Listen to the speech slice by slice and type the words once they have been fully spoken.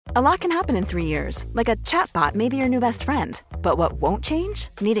A lot can happen in 3 years, like a chatbot may be your new best friend. But what won't change?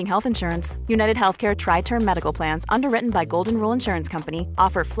 Needing health insurance. United Healthcare Tri-Term Medical Plans, underwritten by Golden Rule Insurance Company,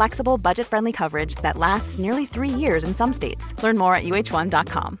 offer flexible, budget-friendly coverage that lasts nearly 3 years in some states. Learn more at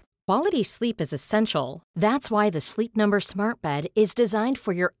uh1.com. Quality sleep is essential. That's why the Sleep Number Smart Bed is designed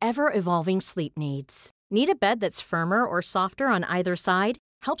for your ever-evolving sleep needs. Need a bed that's firmer or softer on either side?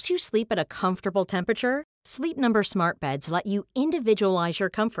 Helps you sleep at a comfortable temperature? Sleep Number Smart Beds let you individualize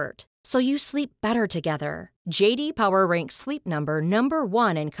your comfort, so you sleep better together. J.D. Power ranks Sleep Number number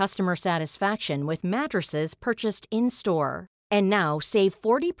 1 in customer satisfaction with mattresses purchased in-store. And now, save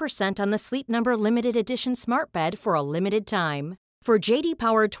 40% on the Sleep Number Limited Edition Smart Bed for a limited time. For J.D.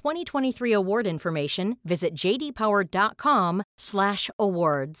 Power 2023 award information, visit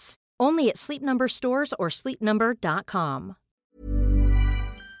jdpower.com/awards. Only at Sleep Number stores or sleepnumber.com.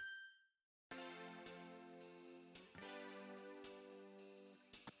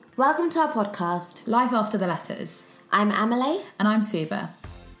 Welcome to our podcast, Life After the Letters. I'm Amelie. And I'm Suba.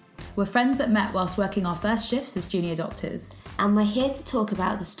 We're friends that met whilst working our first shifts as junior doctors. And we're here to talk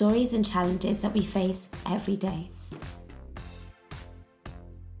about the stories and challenges that we face every day.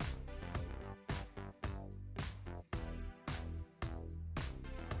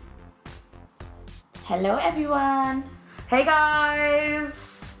 Hello everyone. Hey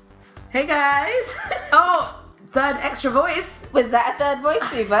guys! Hey guys! Oh, third extra voice. Was that a third voice,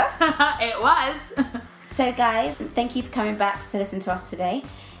 Suba? It was. So guys, thank you for coming back to listen to us today.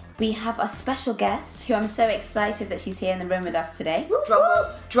 We have a special guest who I'm so excited that she's here in the room with us today.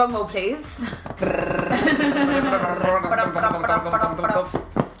 Drum roll, please.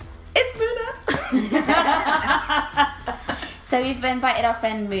 It's Muna! So we've invited our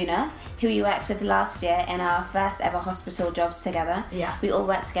friend Muna, who we worked with last year in our first ever hospital jobs together. Yeah. We all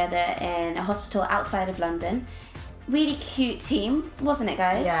worked together in a hospital outside of London. Really cute team, wasn't it,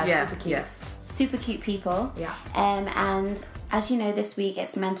 guys? Yeah, super cute. Yes. Super cute people. Yeah. And as you know, this week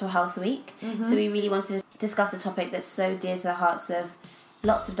it's Mental Health Week. Mm-hmm. So we really wanted to discuss a topic that's so dear to the hearts of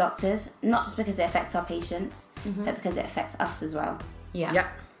lots of doctors, not just because it affects our patients, but because it affects us as well. Yeah. Yeah.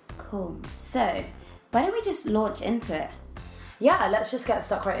 Cool. So, why don't we just launch into it? Yeah, let's just get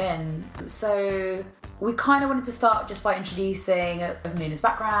stuck right in. So we kind of wanted to start just by introducing Muna's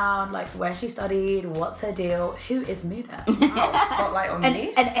background, like where she studied, what's her deal, who is Muna? Oh, spotlight on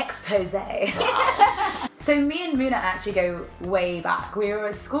me. An expose. So me and Muna actually go way back. We were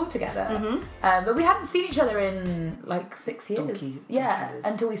at school together, but we hadn't seen each other in like 6 years. Donkeys.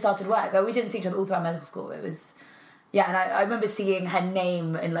 Until we started work. We didn't see each other all throughout medical school. It was... Yeah, and I remember seeing her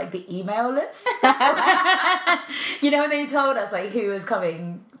name in like the email list. You know, when they told us like who was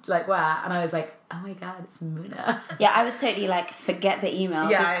coming, like where, and I was like, oh my god, it's Muna. Yeah, I was totally like, forget the email.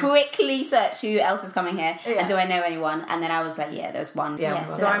 Yeah, just quickly search who else is coming here Yeah. and do I know anyone? And then I was like, yeah, there's one. Yeah,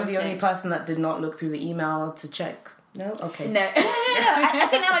 so So that I'm was the only jokes. person that did not look through the email to check. No? Okay. No. No, I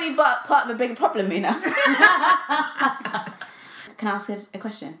think that might be part of a bigger problem, Muna. Can I ask a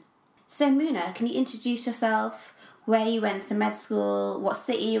question? So, Muna, can you introduce yourself, where you went to med school, what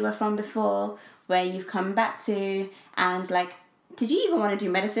city you were from before, where you've come back to, and like, did you even want to do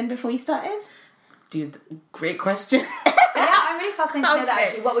medicine before you started? Dude, great question. Yeah, I'm really fascinated to know that Okay.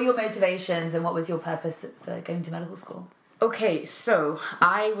 actually. What were your motivations and what was your purpose for going to medical school? Okay, so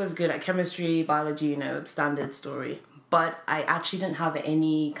I was good at chemistry, biology, standard story. But I actually didn't have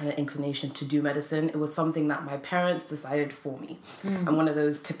any kind of inclination to do medicine. It was something that my parents decided for me. I'm one of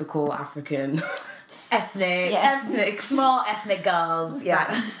those typical African Ethnic, small ethnic girls. Yeah.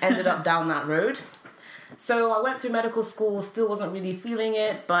 that ended up down that road. So I went through medical school, still wasn't really feeling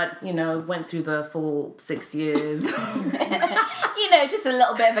it, but, went through the full 6 years. Just a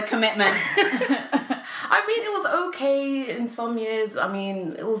little bit of a commitment. I mean, it was okay in some years. I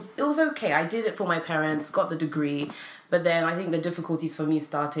mean, it was okay. I did it for my parents, got the degree, but then I think the difficulties for me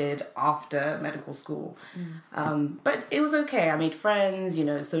started after medical school. But it was okay. I made friends,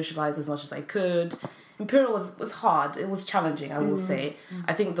 socialized as much as I could. Imperial was hard. It was challenging, I will say.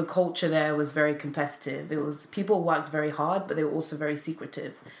 I think the culture there was very competitive. People worked very hard, but they were also very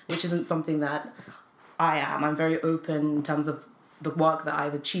secretive, which isn't something that I am. I'm very open in terms of the work that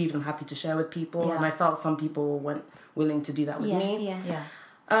I've achieved. I'm happy to share with people, and I felt some people weren't willing to do that with me. Yeah.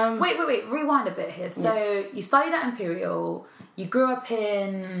 Wait. Rewind a bit here. So you studied at Imperial. You grew up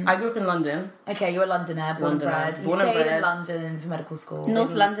in... I grew up in London. Okay, you're a Londoner, born and bred. You Born and stayed in bred. London for medical school.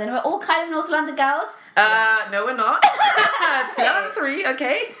 North London. We're all kind of North London girls. No, we're not. 2 out of 3,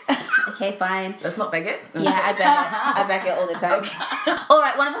 okay. Okay, fine. Let's not beg it. Yeah, I beg it. I beg it all the time. Okay. All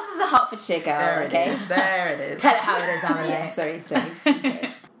right, one of us is a Hertfordshire girl, There okay? it is. There it is. Tell it how it is, Amelie. Yeah, sorry.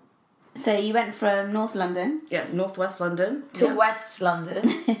 Okay. So you went from North London. Yeah, Northwest London. To West London.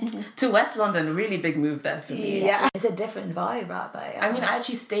 To West London, really big move there for me. Yeah. It's a different vibe out there. I mean, I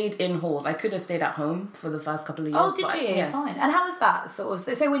actually stayed in halls. I could have stayed at home for the first couple of years. Oh, did but you? Yeah. Fine. And how was that? Sort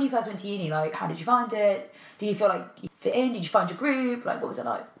of. So when you first went to uni, like, how did you find it? Did you feel like you fit in? Did you find your group? Like, what was it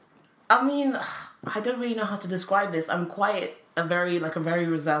like? I mean, I don't really know how to describe this. I'm quite a very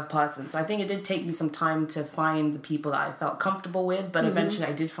reserved person. So I think it did take me some time to find the people that I felt comfortable with, but eventually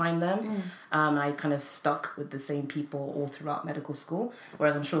I did find them. And I kind of stuck with the same people all throughout medical school.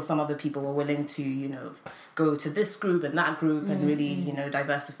 Whereas I'm sure some other people were willing to, you know, go to this group and that group and really, you know,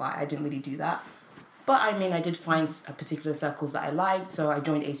 diversify. I didn't really do that. But I mean, I did find particular circles that I liked. So I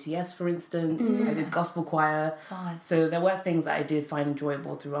joined ACS, for instance. I did gospel choir. Fine. So there were things that I did find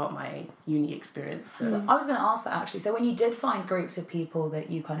enjoyable throughout my uni experience. So. I was going to ask that actually. So when you did find groups of people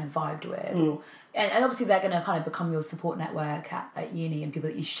that you kind of vibed with, and obviously they're going to kind of become your support network at uni and people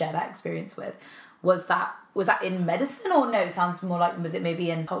that you share that experience with, was that in medicine or no? It sounds more like, was it maybe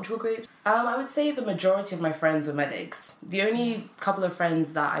in cultural groups? I would say the majority of my friends were medics. The only couple of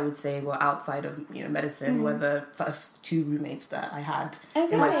friends that I would say were outside of, you know, medicine were the first 2 roommates that I had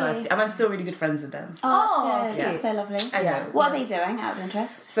in my first year. And I'm still really good friends with them. Oh, that's good. yeah. That's so lovely. I know. What are they doing out of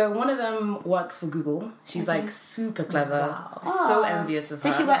interest? So one of them works for Google. She's like super clever. Wow. So envious of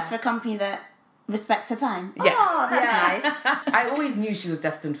her. So she works for a company that respects her time. Yeah. Oh, that's nice. I always knew she was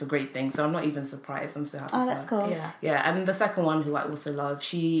destined for great things, so I'm not even surprised. I'm so happy Oh, for that's her. cool. Yeah. Yeah, and the second one, who I also love,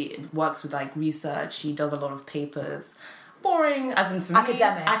 she works with like research. She does a lot of papers. Boring, as in for me. Academic.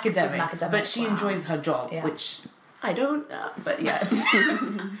 Just an Academics. academic. But she Wow. enjoys her job, Yeah. which I don't, but yeah.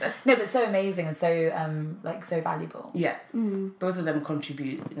 No, but so amazing and so so valuable. Yeah. Both of them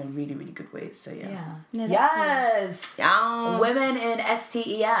contribute in a really, really good way, so yeah. Yeah. No, that's Yes. Yeah. Women in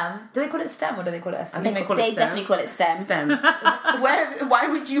STEM. Do they call it STEM or do they call it STEM? I think they call They it STEM. definitely call it STEM. STEM. Why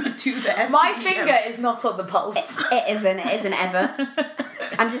would you do the STEM? My finger is not on the pulse. It isn't ever.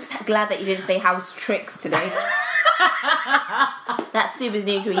 I'm just glad that you didn't say house tricks today. That's Suba's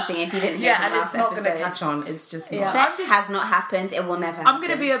new greeting if you didn't hear Yeah, from and last it's not episode. going to catch on. It's just Yeah. not. Fetch has not happened. It will never happen. I'm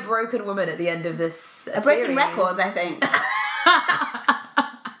going to be a broken woman at the end of this a broken series. record, I think.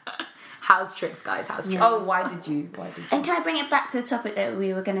 House tricks, guys. House tricks. Oh, why did you? And can I bring it back to the topic that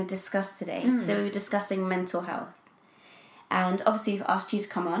we were going to discuss today? So we were discussing mental health. And obviously we've asked you to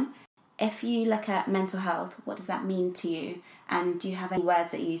come on. If you look at mental health, what does that mean to you? And do you have any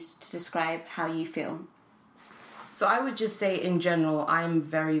words that you use to describe how you feel? So I would just say in general, I'm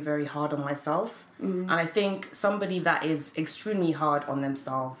very, very hard on myself. And I think somebody that is extremely hard on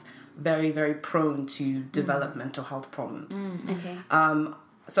themselves, very, very prone to develop mental health problems. Okay.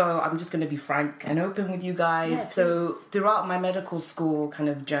 So I'm just going to be frank and open with you guys. Yeah, so please. throughout my medical school kind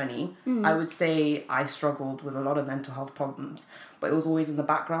of journey, I would say I struggled with a lot of mental health problems, but it was always in the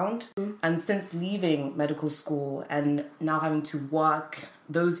background. And since leaving medical school and now having to work,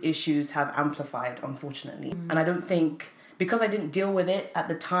 those issues have amplified, unfortunately. And I don't think, because I didn't deal with it at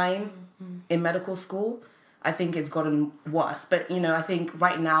the time in medical school, I think it's gotten worse. But, you know, I think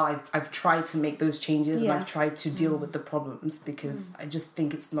right now I've tried to make those changes and I've tried to deal with the problems because I just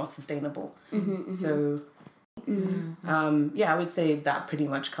think it's not sustainable. So, I would say that pretty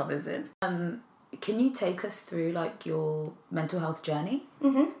much covers it. Can you take us through like your mental health journey?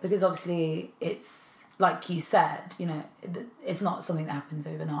 Because obviously it's like you said, you know, it's not something that happens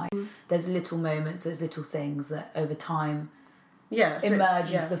overnight. There's little moments, there's little things that over time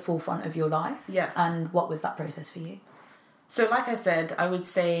emerge into the forefront of your life. Yeah. And what was that process for you? So like I said, I would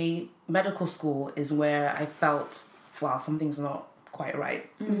say medical school is where I felt, wow, something's not quite right.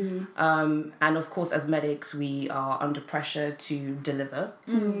 And of course, as medics, we are under pressure to deliver,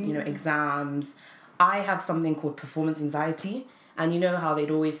 you know, exams. I have something called performance anxiety. And you know how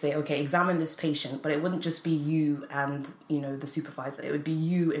they'd always say, okay, examine this patient, but it wouldn't just be you and, you know, the supervisor. It would be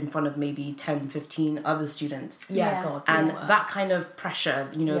you in front of maybe 10, 15 other students. Yeah. God. And yeah. that kind of pressure,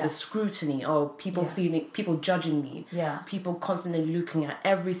 you know, Yeah. the scrutiny of people people judging me, people constantly looking at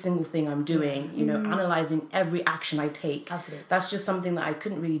every single thing I'm doing, you know, analysing every action I take. Absolutely. That's just something that I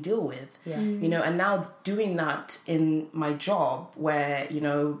couldn't really deal with. Yeah. You know, and now doing that in my job where, you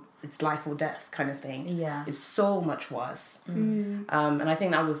know, it's life or death kind of thing. Yeah. It's so much worse. And I think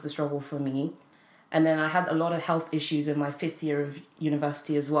that was the struggle for me. And then I had a lot of health issues in my 5th year of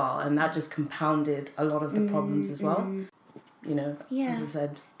university as well. And that just compounded a lot of the problems as well. You know, as I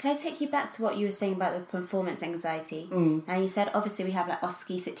said. Can I take you back to what you were saying about the performance anxiety? Now you said obviously we have like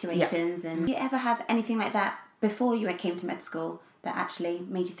OSCE situations and do you ever have anything like that before you came to med school that actually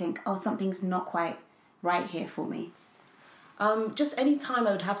made you think, oh, something's not quite right here for me? Just any time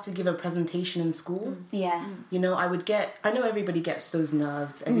I would have to give a presentation in school. Yeah. You know, I know everybody gets those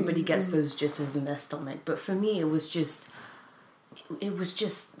nerves, everybody gets those jitters in their stomach, but for me it was just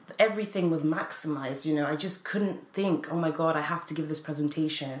everything was maximized, you know. I just couldn't think, oh my God, I have to give this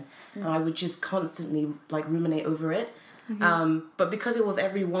presentation. And I would just constantly like ruminate over it. But because it was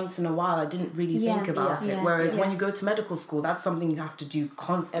every once in a while, I didn't really think about it. Whereas when you go to medical school, that's something you have to do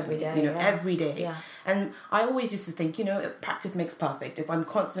constantly, every day. Yeah. And I always used to think, you know, if practice makes perfect. If I'm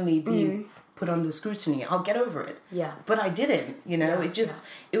constantly being put under scrutiny, I'll get over it. Yeah. But I didn't, you know.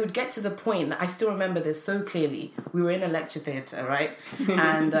 It would get to the point that I still remember this so clearly. We were in a lecture theatre, right?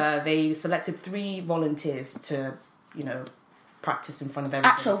 And they selected 3 volunteers to, you know, practice in front of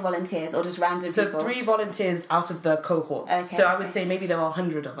everybody. Actual volunteers or just random people? So 3 volunteers out of the cohort. Okay. So I would say maybe there were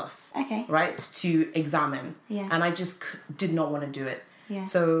 100 of us. Okay. Right? To examine. Yeah. And I just did not want to do it. Yeah.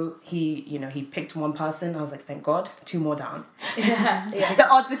 So he picked one person. I was like, thank God, 2 more down. Yeah. The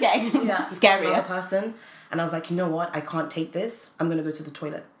odds are getting scarier. Another person. And I was like, you know what? I can't take this. I'm going to go to the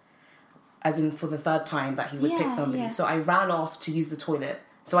toilet. As in for the 3rd time that he would pick somebody. Yeah. So I ran off to use the toilet.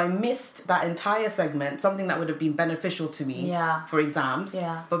 So I missed that entire segment, something that would have been beneficial to me for exams.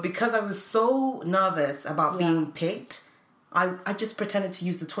 Yeah. But because I was so nervous about being picked, I just pretended to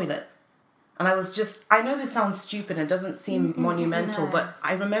use the toilet. And I know this sounds stupid and it doesn't seem monumental, but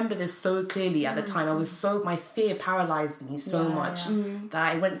I remember this so clearly at the time. My fear paralyzed me so much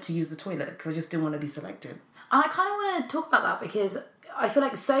that I went to use the toilet because I just didn't want to be selected. And I kind of want to talk about that because I feel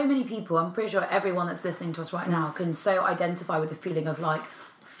like so many people, I'm pretty sure everyone that's listening to us right now can so identify with the feeling of like,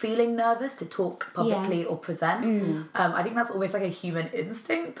 feeling nervous to talk publicly or present. I think that's almost like a human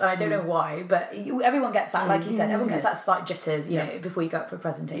instinct, and I don't know why, but everyone gets that, like you said, everyone gets that slight jitters, you know, before you go up for a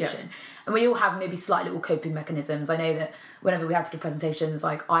presentation. And we all have maybe slight little coping mechanisms. I know that whenever we have to give presentations,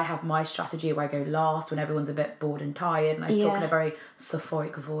 like I have my strategy where I go last when everyone's a bit bored and tired, and I talk in a very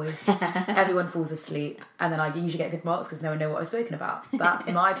soporic voice. Everyone falls asleep, and then I usually get good marks because no one knows what I've spoken about. That's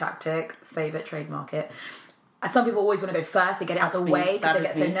my tactic. Save it, trademark it. Some people always want to go first, they get it out of the way because they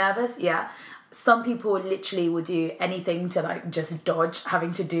get so nervous. Yeah. Some people literally will do anything to like just dodge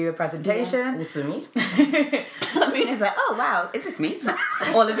having to do a presentation. Yeah. Also me. Amina's like, oh wow, is this me?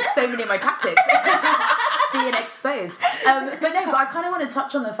 All of it, so many of my tactics being exposed. But I kind of want to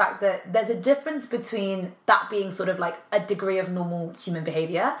touch on the fact that there's a difference between that being sort of like a degree of normal human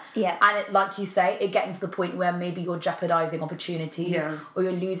behaviour, and it, like you say, it getting to the point where maybe you're jeopardising opportunities or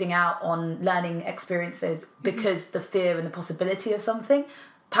you're losing out on learning experiences because the fear and the possibility of something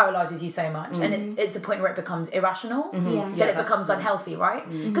paralyzes you so much, and it's the point where it becomes irrational, that it becomes unhealthy, right?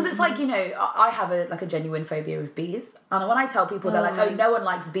 Because it's like, you know, I have a genuine phobia of bees, and when I tell people, they're like, oh, no one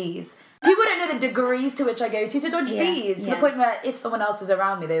likes bees. People don't know the degrees to which I go to dodge bees, to the point where if someone else was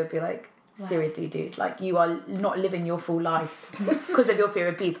around me, they would be like, seriously, dude, like you are not living your full life because of your fear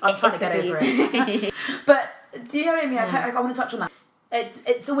of bees. I'm trying to get over it. But do you know what I mean? I want to touch on that.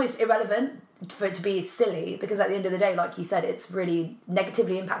 It's always irrelevant for it to be silly, because at the end of the day, like you said, it's really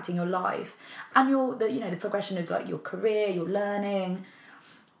negatively impacting your life and the progression of like your career, your learning.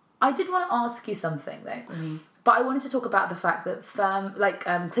 I did want to ask you something though, but I wanted to talk about the fact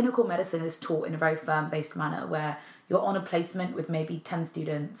that clinical medicine is taught in a very firm-based manner, where you're on a placement with maybe 10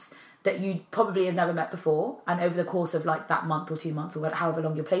 students that you probably have never met before, and over the course of like that month or 2 months or however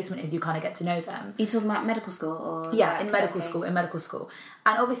long your placement is, you kind of get to know them. You talking about medical school or in medical school,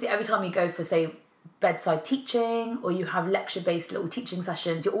 and obviously every time you go for say bedside teaching or you have lecture-based little teaching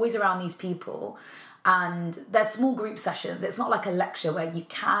sessions, you're always around these people, and they're small group sessions. It's not like a lecture where you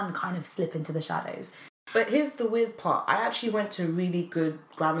can kind of slip into the shadows. But here's the weird part. I actually went to a really good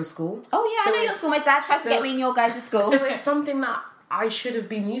grammar school. Oh yeah, so I know your school. My dad tried to get me in your guys' school. So it's something that I should have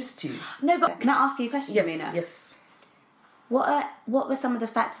been used to. No, but can I ask you a question, Amina? Yes. What were some of the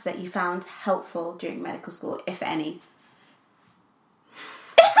factors that you found helpful during medical school, if any?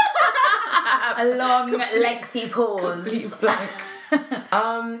 A long, lengthy pause. Complete blank.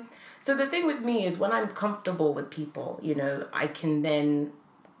 So the thing with me is when I'm comfortable with people, you know, I can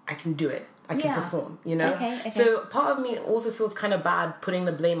do it. I can perform, you know? Okay. So part of me also feels kind of bad putting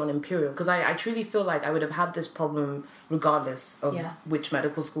the blame on Imperial, because I truly feel like I would have had this problem regardless of which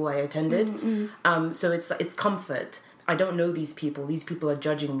medical school I attended. So it's comfort. I don't know these people. These people are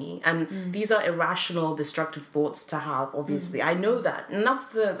judging me. And these are irrational, destructive thoughts to have, obviously. I know that. And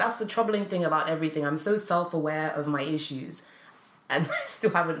that's the troubling thing about everything. I'm so self-aware of my issues. And I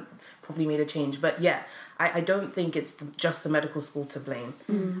still haven't probably made a change. But yeah, I don't think it's just the medical school to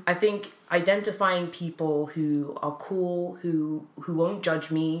blame. I think identifying people who are cool, who won't judge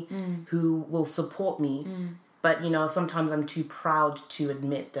me, who will support me. But, you know, sometimes I'm too proud to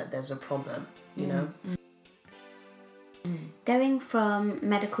admit that there's a problem, you know? going from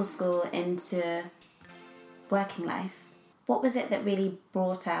medical school into working life, what was it that really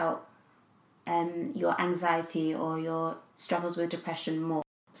brought out your anxiety or your struggles with depression more?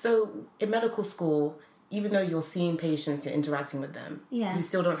 So in medical school, even though you're seeing patients, you're interacting with them, you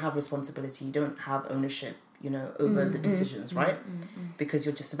still don't have responsibility, you don't have ownership, over the decisions, right? Because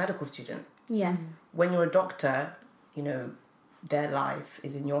you're just a medical student. Yeah. When you're a doctor, their life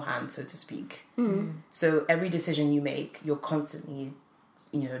is in your hands, so to speak. So every decision you make, you're constantly,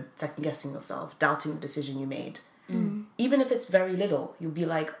 second guessing yourself, doubting the decision you made. Even if it's very little, you'll be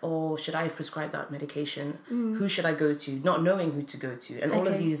like, oh, should I prescribe that medication? Who should I go to? Not knowing who to go to. And all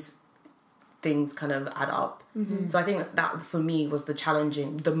of these things kind of add up. So I think that for me was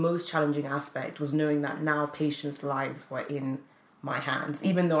the most challenging aspect, was knowing that now patients' lives were in my hands,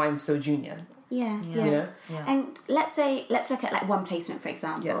 even though I'm so junior. Yeah. And let's look at like one placement, for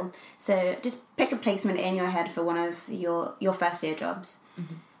example. Yeah. So just pick a placement in your head for one of your first year jobs.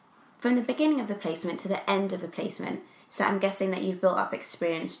 From the beginning of the placement to the end of the placement. So I'm guessing that you've built up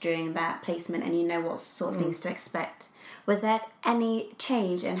experience during that placement and you know what sort of things to expect. Was there any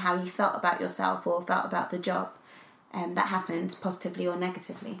change in how you felt about yourself or felt about the job that happened, positively or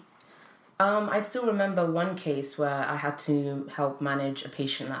negatively? I still remember one case where I had to help manage a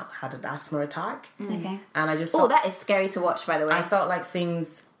patient that had an asthma attack. Okay. And I just Oh, that is scary to watch, by the way. I felt like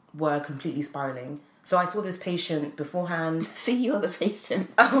things were completely spiraling. So I saw this patient beforehand. For you or the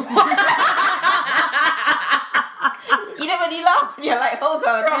patient? You know when you laugh and you're like, hold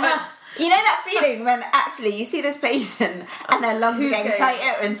on. You know that feeling when actually you see this patient and their lungs are getting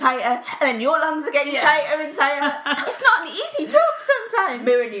tighter and tighter, and then your lungs are getting tighter and tighter. It's not an easy job sometimes.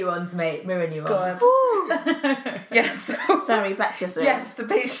 Mirror neurons, mate. Mirror neurons. Yes. Sorry, back to your story. Yes, the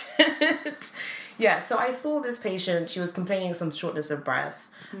patient. So I saw this patient. She was complaining of some shortness of breath.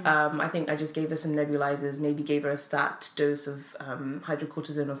 I think I just gave her some nebulizers, maybe gave her a stat dose of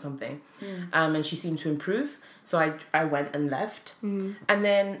hydrocortisone or something. And she seemed to improve. So I went and left. And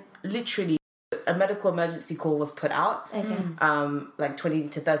then literally a medical emergency call was put out. Like 20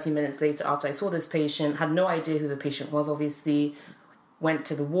 to 30 minutes later after I saw this patient, had no idea who the patient was, obviously. Went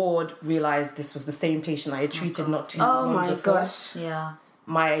to the ward, realised this was the same patient I had treated not too long before. Oh my gosh. Yeah.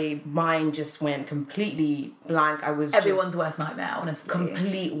 My mind just went completely blank. I was everyone's worst nightmare, honestly.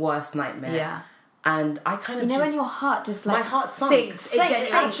 Complete worst nightmare. Yeah. And I kind of when your heart just like... My heart sinks. It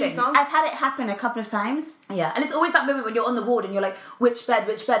genuinely sinks. I've had it happen a couple of times. Yeah, and it's always that moment when you're on the ward and you're like, which bed?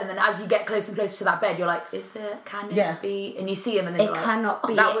 And then as you get closer and closer to that bed, you're like, can it be? And you see him and then it cannot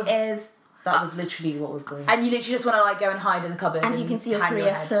be. That was literally what was going on. And you literally just want to like go and hide in the cupboard. And you can see your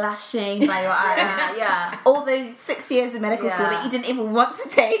career flashing by your eyes. Yeah. All those 6 years of medical school that you didn't even want to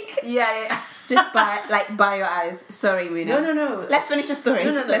take. Yeah. Just by your eyes. Sorry, Muna. No. Let's finish your story.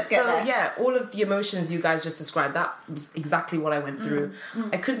 No. Let's get there. Yeah, all of the emotions you guys just described, that was exactly what I went through.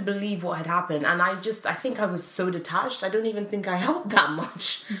 I couldn't believe what had happened. And I think I was so detached. I don't even think I helped that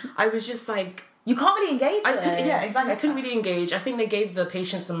much. I was just like... You can't really engage. Yeah, exactly. I couldn't really engage. I think they gave the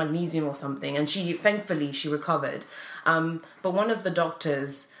patient some magnesium or something, and thankfully she recovered. But one of the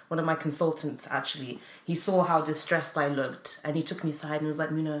doctors, one of my consultants actually, he saw how distressed I looked, and he took me aside and was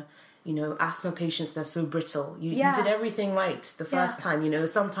like, Muna, asthma patients, they're so brittle. You did everything right the first time.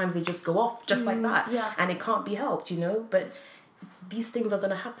 Sometimes they just go off just like that, and it can't be helped. But these things are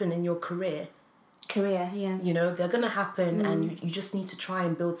going to happen in your career. They're going to happen, and you just need to try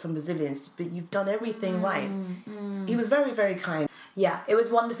and build some resilience, but you've done everything right. He was very, very kind. Yeah, it was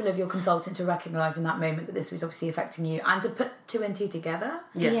wonderful of your consultant to recognise in that moment that this was obviously affecting you, and to put 2 and 2 together,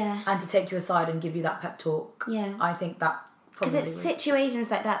 and to take you aside and give you that pep talk. I think that because it's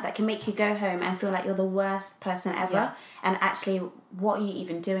situations like that can make you go home and feel like you're the worst person ever, and actually, what are you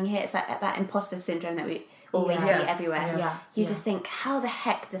even doing here? It's like that imposter syndrome that we always see everywhere. You just think, how the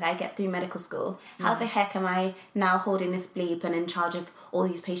heck did I get through medical school? How the heck am I now holding this bleep and in charge of all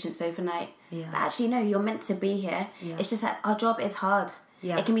these patients overnight? But actually, no, you're meant to be here. It's just that our job is hard.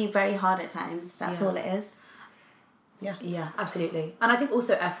 It can be very hard at times. That's all it is. Yeah, absolutely. And I think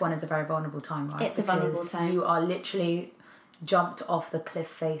also F1 is a very vulnerable time, right? It's a vulnerable time. You are literally jumped off the cliff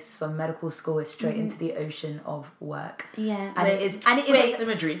face from medical school straight into the ocean of work. And it is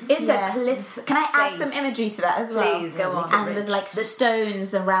imagery. It's a cliff. Can I add some imagery to that as well? Please go on. And with like the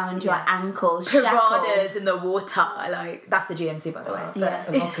stones around your ankles, piranhas in the water. Like that's the GMC, by the way.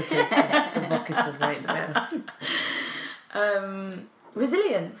 Evocative right there.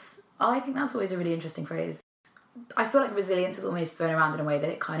 Resilience. I think that's always a really interesting phrase. I feel like resilience is almost thrown around in a way that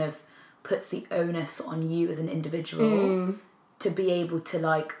it kind of puts the onus on you as an individual to be able to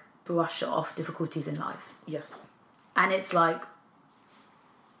like brush off difficulties in life. Yes. And it's like,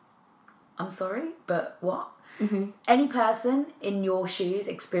 I'm sorry, but what? Any person in your shoes,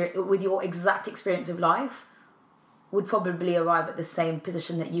 with your exact experience of life, would probably arrive at the same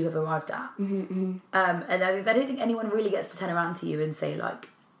position that you have arrived at. And I don't think anyone really gets to turn around to you and say, like,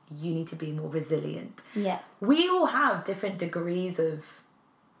 you need to be more resilient. Yeah. We all have different degrees of,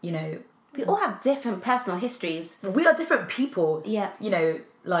 We all have different personal histories. we are different people. Yeah.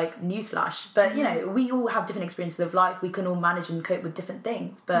 Like, newsflash. But, we all have different experiences of life. We can all manage and cope with different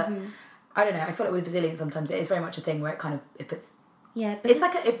things. But, I don't know, I feel like with resilience sometimes it is very much a thing where it puts... Yeah, because, it's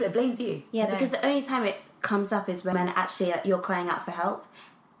like it blames you. Yeah, because the only time it comes up is when actually you're crying out for help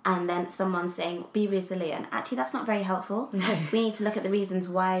and then someone's saying, be resilient. Actually, that's not very helpful. No. We need to look at the reasons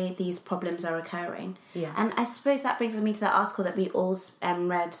why these problems are occurring. Yeah. And I suppose that brings me to that article that we all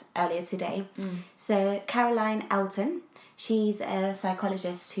read earlier today. So Caroline Elton, she's a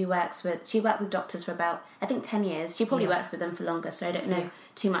psychologist who worked with doctors for about, I think, 10 years. She probably worked with them for longer, so I don't know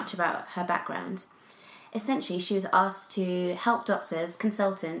too much about her background. Essentially, she was asked to help doctors,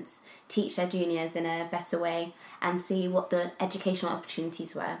 consultants, teach their juniors in a better way and see what the educational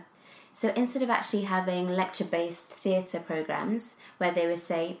opportunities were. So instead of actually having lecture-based theatre programmes where they would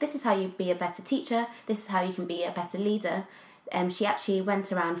say, this is how you be a better teacher, this is how you can be a better leader, she actually went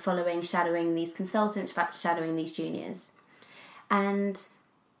around shadowing these consultants, shadowing these juniors. And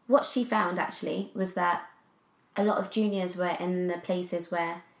what she found actually was that a lot of juniors were in the places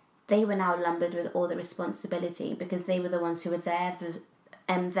where they were now lumbered with all the responsibility because they were the ones who were there,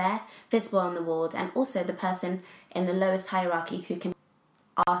 visible on the ward, and also the person in the lowest hierarchy who can be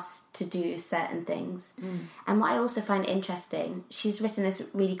asked to do certain things. And what I also find interesting, she's written this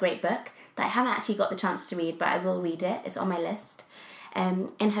really great book that I haven't actually got the chance to read, but I will read it. It's on my list. In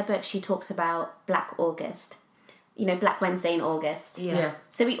her book, she talks about Black August. Black Wednesday in August. Yeah.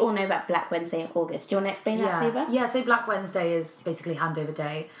 So we all know about Black Wednesday in August. Do you want to explain that, Suba? Yeah, so Black Wednesday is basically handover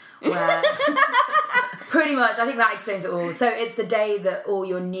day, where pretty much, I think that explains it all. So it's the day that all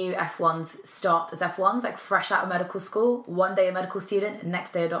your new F1s start as F1s, like fresh out of medical school. One day a medical student,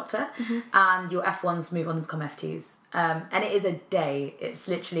 next day a doctor, and your F1s move on to become F2s. And it is a day. It's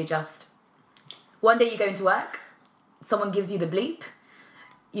literally just one day you go into work, someone gives you the bleep.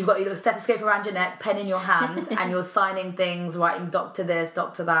 You've got your little stethoscope around your neck, pen in your hand, and you're signing things, writing doctor this,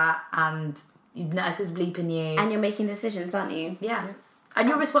 doctor that, and nurses bleeping you. And you're making decisions, aren't you? Yeah. And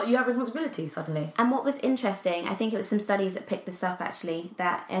you have responsibility suddenly. And what was interesting, I think it was some studies that picked this up actually,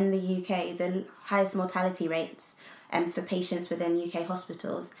 that in the UK, the highest mortality rates for patients within UK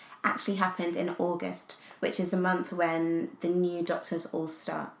hospitals actually happened in August, which is the month when the new doctors all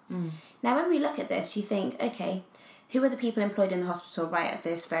start. Now, when we look at this, you think, okay, who are the people employed in the hospital right at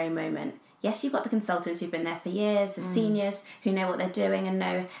this very moment? Yes, you've got the consultants who've been there for years, the seniors who know what they're doing and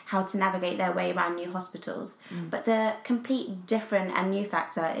know how to navigate their way around new hospitals. But the complete different and new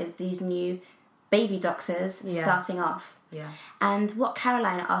factor is these new baby doctors starting off. Yeah. And what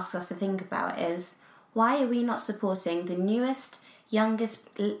Caroline asks us to think about is, why are we not supporting the newest, youngest,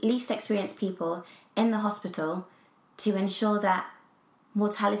 least experienced people in the hospital to ensure that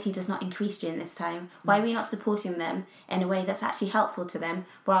mortality does not increase during this time? Why are we not supporting them in a way that's actually helpful to them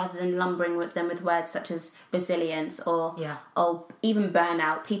rather than lumbering with them with words such as resilience or even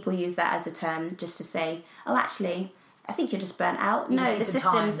burnout? People use that as a term just to say, oh, actually, I think you're just burnt out. No, the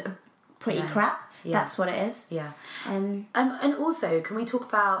system's pretty crap. Yeah. That's what it is. Yeah. And also, can we talk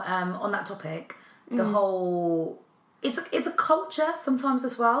about, on that topic, the whole... It's a culture sometimes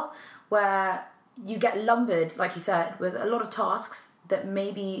as well, where you get lumbered, like you said, with a lot of tasks that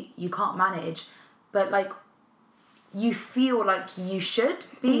maybe you can't manage, but like you feel like you should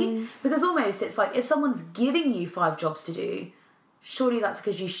be, because almost it's like if someone's giving you 5 jobs to do, surely that's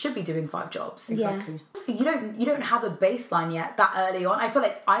because you should be doing 5 jobs. Exactly. You don't have a baseline yet that early on. I feel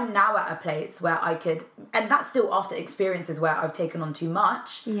like I'm now at a place where I could, and that's still after experiences where I've taken on too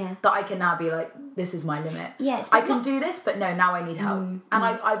much, that I can now be like, this is my limit. Yes, I can do this, but no, now I need help. And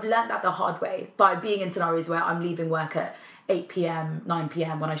I've learned that the hard way by being in scenarios where I'm leaving work at 8 p.m, 9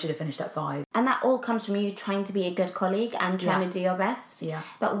 p.m. when I should have finished at 5. And that all comes from you trying to be a good colleague and trying to do your best. Yeah.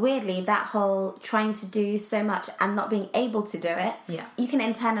 But weirdly, that whole trying to do so much and not being able to do it, you can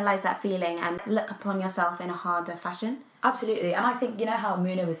internalise that feeling and look upon yourself in a harder fashion. Absolutely. And I think, you know how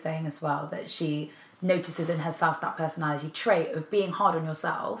Muna was saying as well, that she notices in herself that personality trait of being hard on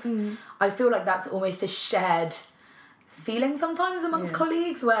yourself. I feel like that's almost a shared feeling sometimes amongst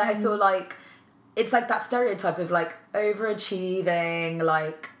colleagues, where I feel like it's like that stereotype of like overachieving,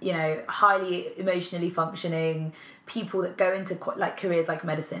 like, you know, highly emotionally functioning people that go into like careers like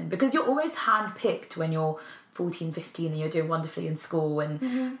medicine, because you're almost handpicked when you're 14, 15 and you're doing wonderfully in school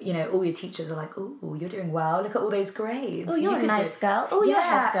and, you know, all your teachers are like, oh, you're doing well. Look at all those grades. Oh, you're a nice girl. Oh, you're a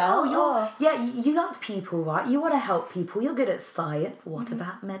head girl. Oh, you like people, right? You want to help people. You're good at science. What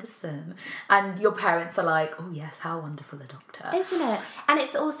about medicine? And your parents are like, oh, yes, how wonderful a doctor. Isn't it? And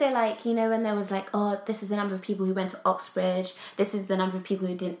it's also like, you know, when there was like, oh, this is the number of people who went to Oxbridge, this is the number of people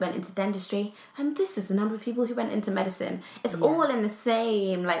who went into dentistry, and this is the number of people who went into medicine. It's all in the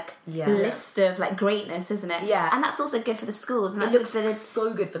same, like, list of, like, greatness, isn't it? Yeah. And that's also good for the schools. And that's It looks good for the,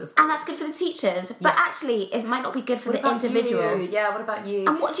 so good for the schools. and that's good for the teachers. But actually, it might not be good for What the about individual. you? Yeah, what about you?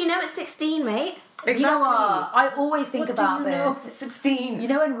 And what do you know at 16, mate? Exactly. You know what? I always think What about do you know? this. 16. You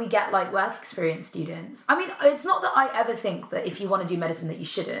know when we get like work experience students, I mean, it's not that I ever think that if you want to do medicine that you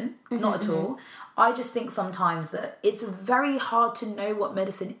shouldn't, not at all. I just think sometimes that it's very hard to know what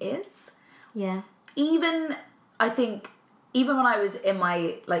medicine is. Yeah. Even when I was in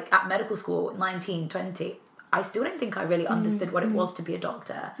my, like, at medical school, 19, 20, I still don't think I really understood what it was to be a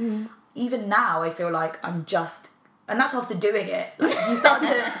doctor. Even now, I feel like I'm just, and that's after doing it. Like, you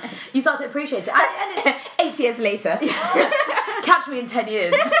start to appreciate it. And it's, 8 years later. catch me in 10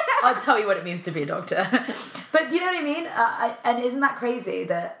 years, I'll tell you what it means to be a doctor. But do you know what I mean? And isn't that crazy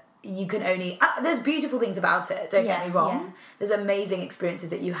that you can only... there's beautiful things about it, don't get me wrong. Yeah. There's amazing experiences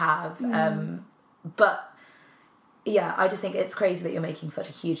that you have. But yeah, I just think it's crazy that you're making such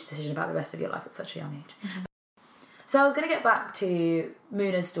a huge decision about the rest of your life at such a young age. So I was going to get back to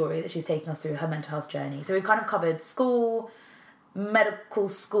Muna's story that she's taking us through her mental health journey. So we've kind of covered school, medical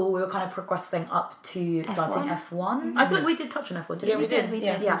school. We were kind of progressing up to starting F1. I feel like we did touch on F1, didn't we? we did. We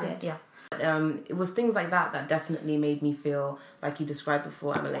did. Yeah. It was things like that definitely made me feel, like you described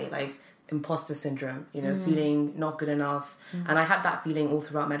before, Emily, like imposter syndrome, you know, feeling not good enough. And I had that feeling all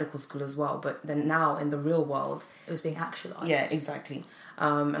throughout medical school as well. But then now in the real world... It was being actualised. Yeah, exactly.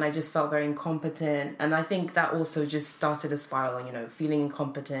 And I just felt very incompetent. And I think that also just started a spiral, you know, feeling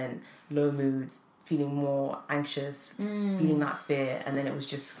incompetent, low mood, feeling more anxious, feeling that fear. And then it was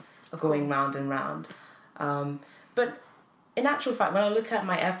just going round and round. But in actual fact, when I look at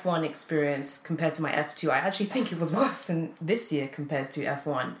my F1 experience compared to my F2, I actually think it was worse than this year compared to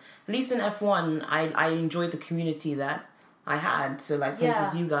F1. At least in F1, I enjoyed the community that I had. So, like, for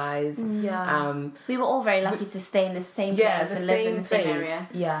instance, you guys. We were all very lucky to stay in the same place and live in the same area.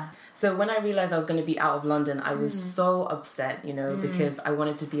 Yeah. So when I realised I was going to be out of London, I was so upset, you know, because I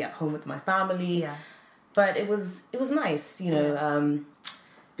wanted to be at home with my family. Yeah. But it was nice, you know,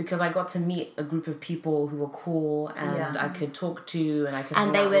 because I got to meet a group of people who were cool and I could talk to and I could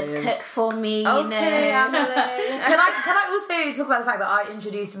And they would cook for me, you know. Emily. Can I also talk about the fact that I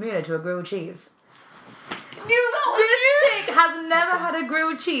introduced Muna to a grilled cheese? This chick has never had a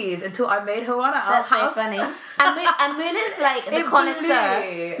grilled cheese until I made her one at our That's so house. funny. And Muna's like the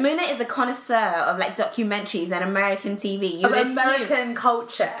connoisseur. Muna is the connoisseur of like documentaries and American TV. You Of would American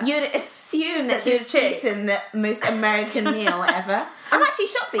culture. You'd assume that she was this chick- eating the most American meal ever. I'm actually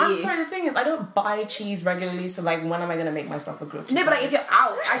shocked at I'm you. sorry, the thing is, I don't buy cheese regularly, so like, when am I going to make myself a grilled cheese? No, but like if you're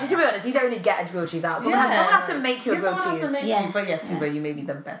out, actually to be honest, you don't really get a grilled cheese out. Someone has to make you a grilled someone cheese. has to make Yeah. you, but yes, Suba, you may be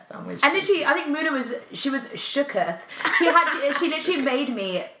the best sandwich. And literally, I think Muna was shooketh. She literally made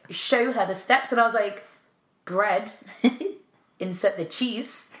me show her the steps, and I was like, bread, insert the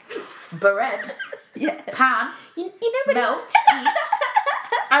cheese, bread, pan, You know, milk, eat.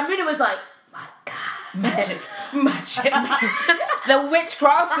 And Muna was like, my God, magic. the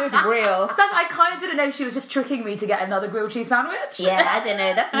witchcraft is real. So I kind of didn't know she was just tricking me to get another grilled cheese sandwich. Yeah, I don't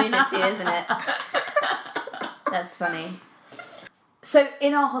know. That's Muna too, isn't it? That's funny. So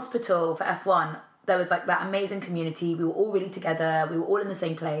in our hospital for F1, there was like that amazing community. We were all really together. We were all in the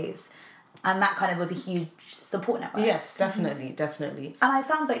same place. And that kind of was a huge support network. Yes, definitely. And it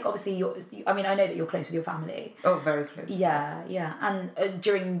sounds like obviously I know that you're close with your family. Oh, very close. Yeah. And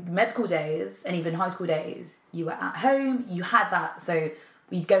during med school days and even high school days, you were at home, you had that. So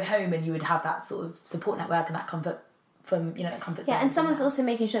you'd go home and you would have that sort of support network and that comfort from, you know, that comfort zone. Yeah, and someone's also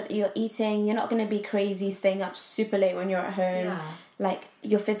making sure that you're eating. You're not going to be crazy staying up super late when you're at home. Yeah. Like,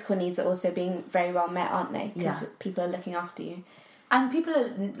 your physical needs are also being very well met, aren't they? Because people are looking after you. And people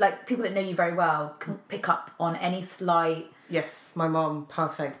that know you very well can pick up on any slight... Yes, my mom,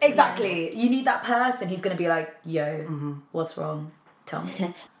 perfect. Exactly. Yeah. You need that person who's going to be like, yo, what's wrong? Tell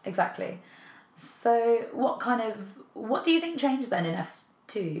me. Exactly. So what do you think changed then in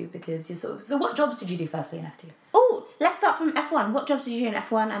F2? Because you're so what jobs did you do firstly in F2? Oh, let's start from F1. What jobs did you do in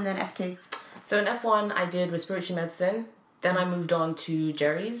F1 and then F2? So in F1, I did respiratory medicine. Then I moved on to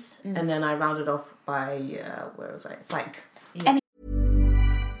Jerry's. And then I rounded off by, where was I? Psych. Yeah.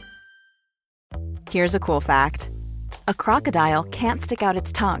 Here's a cool fact. A crocodile can't stick out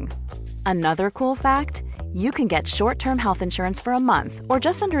its tongue. Another cool fact, you can get short-term health insurance for a month or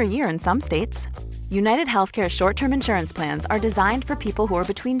just under a year in some states. United Healthcare short-term insurance plans are designed for people who are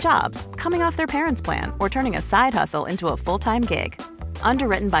between jobs, coming off their parents' plan, or turning a side hustle into a full-time gig.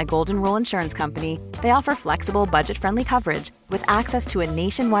 Underwritten by Golden Rule Insurance Company, they offer flexible, budget-friendly coverage with access to a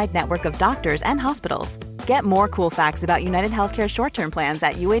nationwide network of doctors and hospitals. Get more cool facts about United Healthcare short-term plans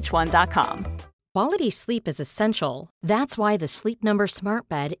at uh1.com. Quality sleep is essential. That's why the Sleep Number Smart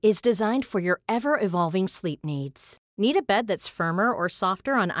Bed is designed for your ever-evolving sleep needs. Need a bed that's firmer or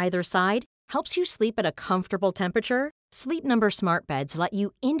softer on either side? Helps you sleep at a comfortable temperature? Sleep Number Smart Beds let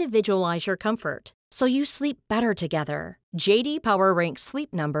you individualize your comfort, so you sleep better together. J.D. Power ranks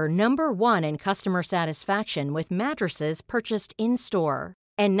Sleep Number number 1 in customer satisfaction with mattresses purchased in-store.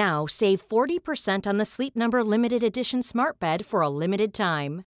 And now, save 40% on the Sleep Number Limited Edition Smart Bed for a limited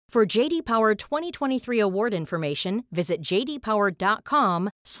time. For J.D. Power 2023 award information, visit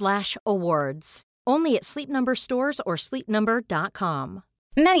jdpower.com/awards. Only at Sleep Number stores or sleepnumber.com.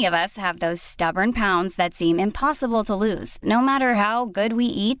 Many of us have those stubborn pounds that seem impossible to lose, no matter how good we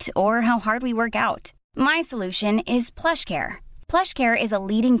eat or how hard we work out. My solution is PlushCare. PlushCare is a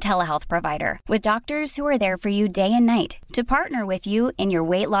leading telehealth provider with doctors who are there for you day and night to partner with you in your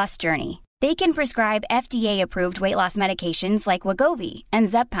weight loss journey. They can prescribe FDA-approved weight loss medications like Wegovy and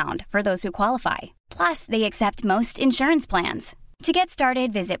Zepbound for those who qualify. Plus, they accept most insurance plans. To get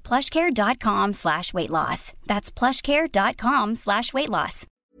started, visit plushcare.com/weightloss. That's plushcare.com/weightloss.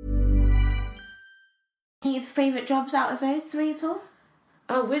 Any of your favourite jobs out of those three at all?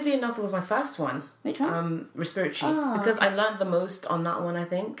 Oh, weirdly enough, it was my first one. Which one? Respiratory. Oh, because I learned the most on that one, I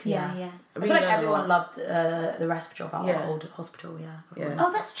think. Yeah. I feel like everyone loved the respiratory about our old hospital,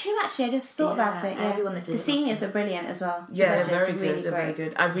 Oh, that's true, actually. I just thought about it. Yeah. Everyone that did the seniors were brilliant as well. Yeah, they're very really good. They're very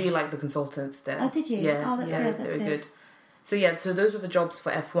good. I really like the consultants there. Oh, did you? Yeah. Oh, that's good. That's good. So those were the jobs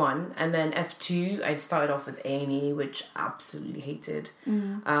for F1, and then F2 I'd started off with A&E, which I absolutely hated.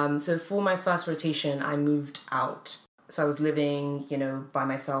 So for my first rotation I moved out. So I was living, by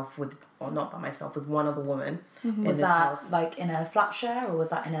myself with one other woman in Was this that house. like in a flat share, or was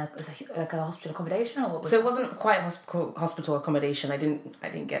that in a hospital accommodation, or what was So it wasn't quite hospital accommodation. I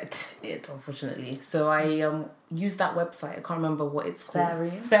didn't get it, unfortunately. So I used that website. I can't remember what it's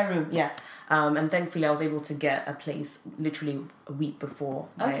called. Spare Room, yeah. And thankfully I was able to get a place literally a week before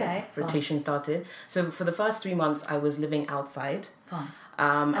my rotation started. So for the first 3 months I was living outside. Fine.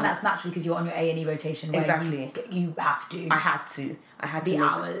 And that's naturally because you're on your A&E rotation. Where exactly. You have to. I had to. The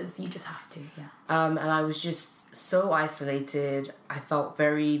hours, you just have to, yeah. And I was just so isolated. I felt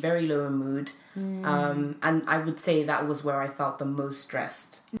very, very low in mood. And I would say that was where I felt the most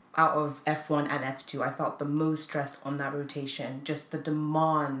stressed. Out of F1 and F2, I felt the most stressed on that rotation. Just the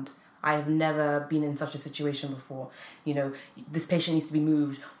demand. I have never been in such a situation before. This patient needs to be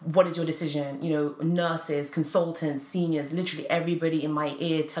moved. What is your decision? Nurses, consultants, seniors, literally everybody in my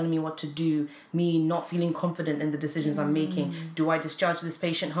ear telling me what to do. Me not feeling confident in the decisions I'm making. Do I discharge this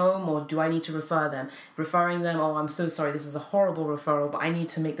patient home or do I need to refer them? Referring them, I'm so sorry, this is a horrible referral, but I need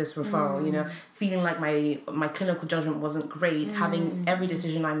to make this referral. Feeling like my clinical judgment wasn't great. Having every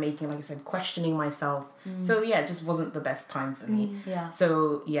decision I'm making, like I said, questioning myself. So it just wasn't the best time for me.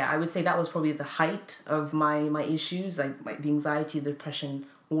 So I would say that was probably the height of my issues, like the anxiety, the depression,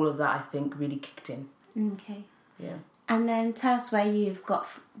 all of that I think really kicked in. Okay. Yeah. And then tell us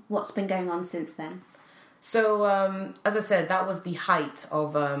what's been going on since then. So as I said, that was the height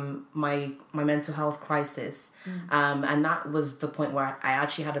of my mental health crisis, and that was the point where I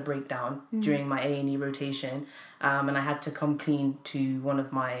actually had a breakdown during my A&E rotation, and I had to come clean to one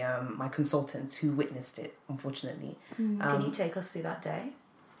of my my consultants who witnessed it, unfortunately. Can you take us through that day?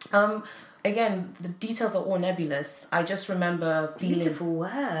 Again, the details are all nebulous. I just remember feeling... Beautiful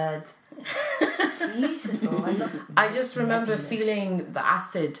word. Beautiful. I love it. I just remember feeling the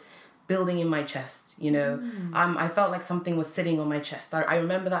acid building in my chest, I felt like something was sitting on my chest. I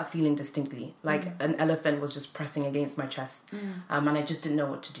remember that feeling distinctly, like an elephant was just pressing against my chest, and I just didn't know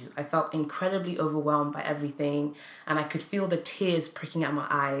what to do. I felt incredibly overwhelmed by everything, and I could feel the tears pricking at my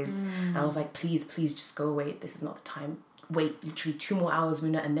eyes, and I was like, please just go away, this is not the time. Wait literally 2 more hours,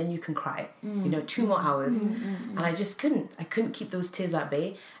 Muna, and then you can cry. 2 more hours. And I just couldn't keep those tears at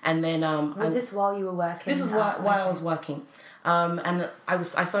bay. And then was this while you were working? This was while I was working. And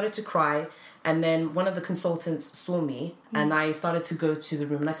I started to cry, and then one of the consultants saw me, and I started to go to the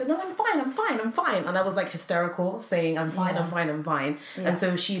room, and I said, no, I'm fine. And I was like hysterical, saying, I'm fine. Yeah. And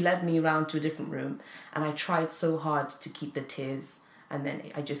so she led me around to a different room, and I tried so hard to keep the tears, and then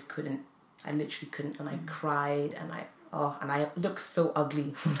I just couldn't. I literally couldn't, and I cried, and I looked so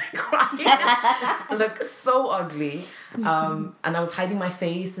ugly when I cried. I looked so ugly. And I was hiding my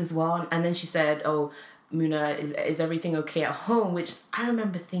face as well. And then she said, Muna, is everything okay at home? Which I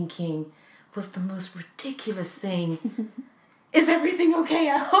remember thinking was the most ridiculous thing. Is everything okay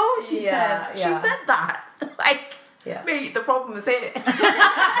at home? She said. She said that. Like, mate, the problem is here.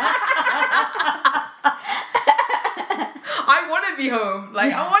 I want to be home.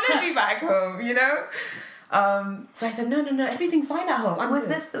 Like, I want to be back home, you know? So I said, no, everything's fine at home. Was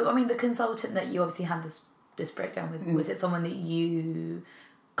this, the consultant that you obviously had this breakdown with, was it someone that you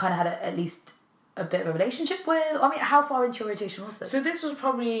kind of had at least a bit of a relationship with? I mean, how far into your rotation was this? So this was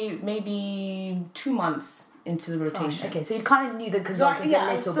probably maybe 2 months into the rotation. Fine. Okay, so you kind of knew the consultants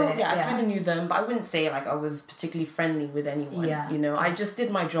a little bit. Yeah, I kind of knew them, but I wouldn't say like I was particularly friendly with anyone. Yeah. You know, I just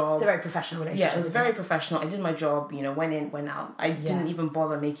did my job. It's a very professional relationship. Yeah, it was very professional. I did my job, you know, went in, went out. I didn't even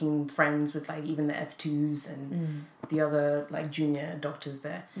bother making friends with like even the F2s and the other like junior doctors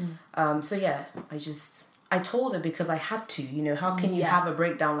there. So yeah, I told her because I had to, you know, how can you have a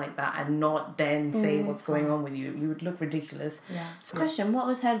breakdown like that and not then say what's going on with you? You would look ridiculous. Yeah. So, question, what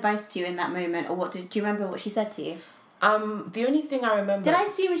was her advice to you in that moment, or do you remember what she said to you? The only thing I remember... Did I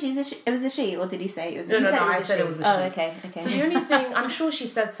assume it was a she, or did you say it was a she? No, I said it was a she. Oh, okay. So the only thing, I'm sure she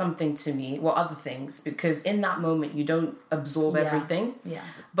said something to me, well, other things, because in that moment you don't absorb everything. Yeah.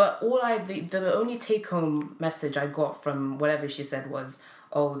 But the only take-home message I got from whatever she said was,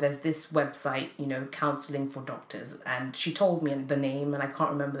 oh, there's this website, you know, counselling for doctors. And she told me the name, and I can't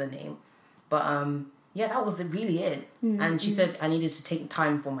remember the name. But, that was really it. And she said I needed to take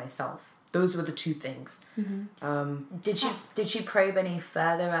time for myself. Those were the two things. Did she probe any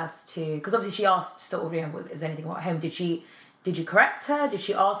further as to... Because obviously she asked sort of, you know, is there anything at home? Did you correct her? Did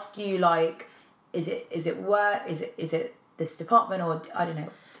she ask you, like, is it work? Is it this department? Or, I don't know.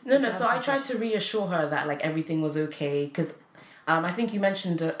 No. So I tried to reassure her that, like, everything was okay. Because... I think you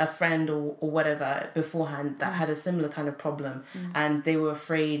mentioned a friend or whatever beforehand that had a similar kind of problem, and they were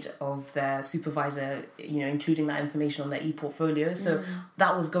afraid of their supervisor, you know, including that information on their e-portfolio. So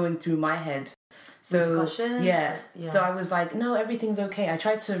that was going through my head. So so I was like, no, everything's okay. I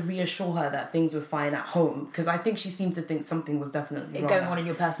tried to reassure her that things were fine at home, because I think she seemed to think something was definitely wrong going on in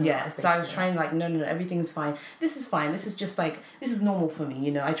your personal life. So I was trying like, no, everything's fine. This is fine. This is just like, this is normal for me.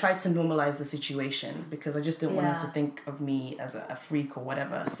 You know, I tried to normalize the situation because I just didn't want her to think of me as a freak or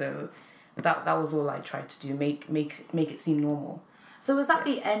whatever. So that was all I tried to do, make it seem normal. So was that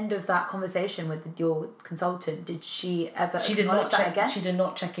the end of that conversation with your consultant? Did she ever acknowledge that again? She did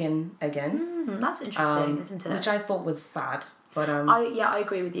not check in again. That's interesting, isn't it? Which I thought was sad. But I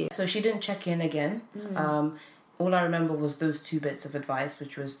agree with you. So she didn't check in again. All I remember was those 2 bits of advice,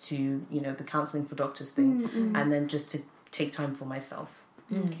 which was to, you know, the counselling for doctors thing, and then just to take time for myself.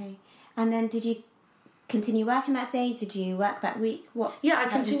 Okay. And then did you continue working that day? Did you work that week? What? Yeah, I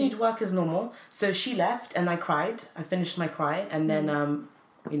continued work as normal. So she left and I cried. I finished my cry, and then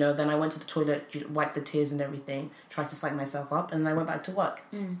then I went to the toilet, wiped the tears and everything, tried to psych myself up, and then I went back to work.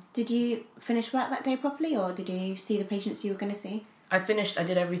 Did you finish work that day properly, or did you see the patients you were going to see? I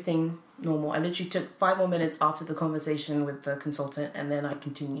did everything normal. I literally took 5 more minutes after the conversation with the consultant, and then I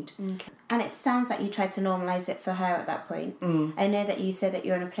continued. Okay. And it sounds like you tried to normalise it for her at that point. I know that you said that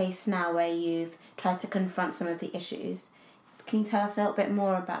you're in a place now where you've tried to confront some of the issues. Can you tell us a little bit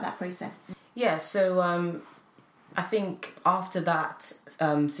more about that process? Yeah, so I think after that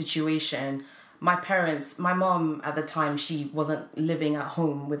situation, my mom at the time, she wasn't living at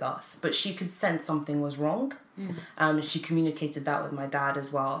home with us, but she could sense something was wrong. She communicated that with my dad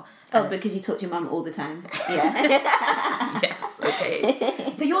as well. Oh, because you talk to your mum all the time. Yeah. Yes,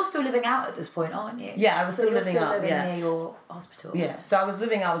 okay. So you're still living out at this point, aren't you? Yeah, I was still living out. Near your hospital. Yeah, so I was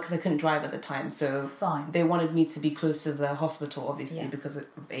living out because I couldn't drive at the time. So fine. They wanted me to be close to the hospital, obviously, because of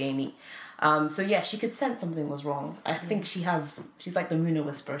A&E. So yeah, she could sense something was wrong. I think she's like the Muna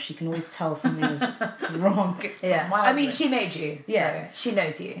whisperer. She can always tell something is wrong. Yeah. I mean, she made you. Yeah. So she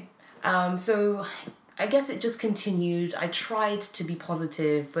knows you. So I guess it just continued. I tried to be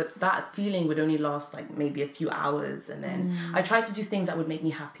positive, but that feeling would only last like maybe a few hours, and then I tried to do things that would make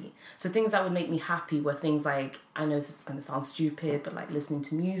me happy. So things that would make me happy were things like, I know this is going to sound stupid, but like listening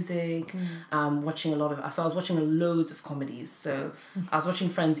to music, watching so I was watching loads of comedies. So I was watching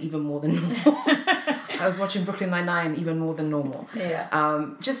Friends even more than normal. I was watching Brooklyn Nine-Nine even more than normal. Yeah.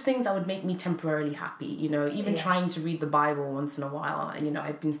 Just things that would make me temporarily happy, you know, even trying to read the Bible once in a while. And, you know,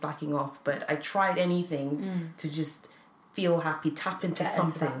 I've been slacking off, but I tried anything to just feel happy, tap into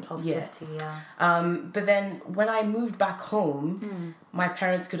something. Into that positivity, But then when I moved back home, my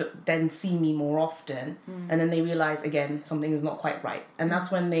parents could then see me more often, and then they realized, again, something is not quite right. And that's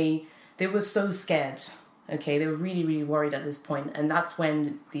when they were so scared. Okay, they were really, really worried at this point. And that's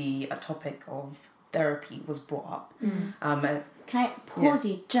when the topic of therapy was brought up. Can I pause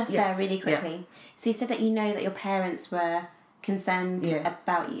you just Yes. there really quickly? Yeah. So you said that you know that your parents were concerned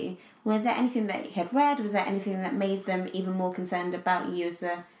about you. Was there anything that you had read? Was there anything that made them even more concerned about you as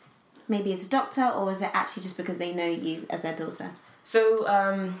a doctor, or was it actually just because they know you as their daughter?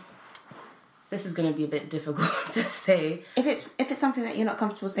 So, this is going to be a bit difficult to say. If it's something that you're not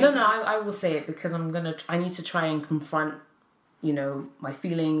comfortable saying. No, I will say it because I need to try and confront, my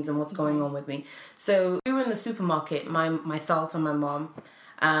feelings and what's going on with me. So we were in the supermarket, myself and my mom,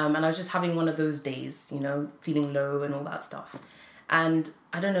 and I was just having one of those days, feeling low and all that stuff. And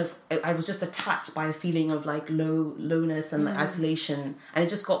I don't know if I was just attacked by a feeling of like lowness and isolation, and it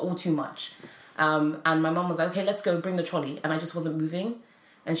just got all too much. And my mom was like, okay, let's go, bring the trolley. And I just wasn't moving.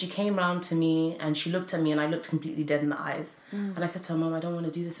 And she came round to me and she looked at me and I looked completely dead in the eyes. And I said to her, Mom, I don't want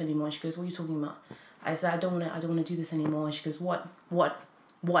to do this anymore. And she goes, what are you talking about? I said, I don't want to do this anymore. And she goes, what?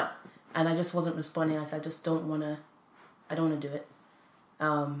 And I just wasn't responding. I said, I don't want to do it.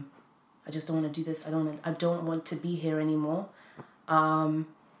 I just don't want to do this. I don't want to be here anymore. And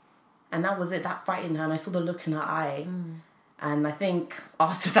that was it. That frightened her. And I saw the look in her eye. And I think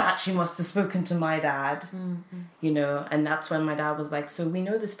after that, she must have spoken to my dad, and that's when my dad was like, so we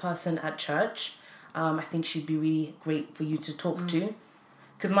know this person at church. I think she'd be really great for you to talk to.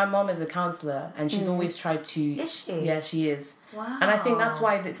 Because my mom is a counsellor and she's always tried to... Is she? Yeah, she is. Wow. And I think that's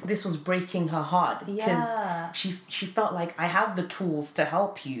why this was breaking her heart. Because Yeah. she felt like, I have the tools to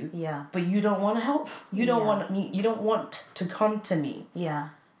help you. Yeah. But you don't want to help. You don't want to come to me. Yeah.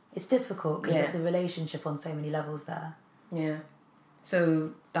 It's difficult because it's a relationship on so many levels there. Yeah.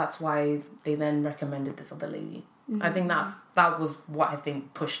 So that's why they then recommended this other lady. I think that was what I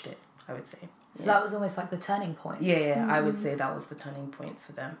think pushed it, I would say. So that was almost like the turning point. Yeah, I would say that was the turning point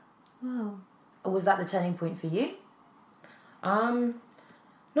for them. Wow. Or was that the turning point for you?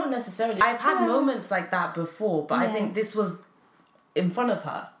 Not necessarily. I've had moments like that before, but I think this was in front of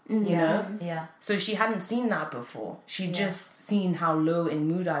her, you know? Yeah. So she hadn't seen that before. She'd just seen how low in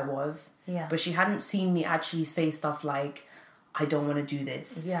mood I was. Yeah. But she hadn't seen me actually say stuff like, I don't want to do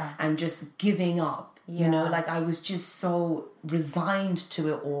this. Yeah. And just giving up. You know, like I was just so resigned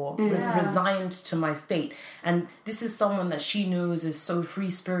to it all, resigned to my fate. And this is someone that she knows is so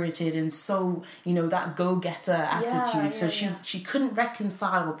free-spirited and so, that go-getter attitude. So she couldn't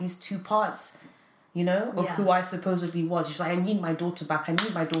reconcile these two parts, of who I supposedly was. She's like, I need my daughter back, and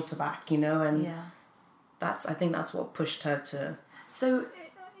I think that's what pushed her to... So,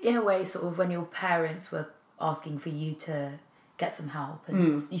 in a way, sort of when your parents were asking for you to get some help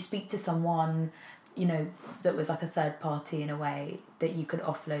and you speak to someone... that was like a third party in a way that you could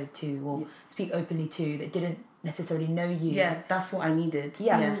offload to or speak openly to that didn't necessarily know you. Yeah, that's what I needed.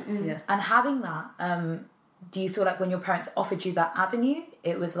 Yeah. Yeah. And having that, do you feel like when your parents offered you that avenue,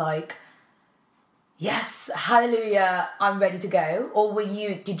 it was like, yes, hallelujah, I'm ready to go? Or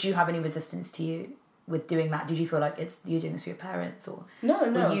did you have any resistance to you with doing that? Did you feel like you're doing this for your parents, or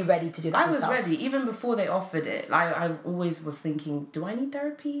no were you ready to do that? I was yourself? ready even before they offered it. I always was thinking, do I need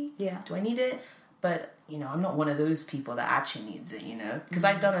therapy? Yeah. Do I need it? But, I'm not one of those people that actually needs it, because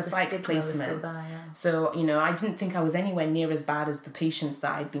I'd done a psych placement. There, yeah. So, I didn't think I was anywhere near as bad as the patients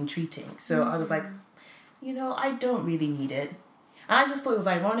that I'd been treating. So I was like, I don't really need it. And I just thought it was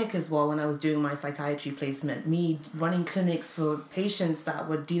ironic as well when I was doing my psychiatry placement, me running clinics for patients that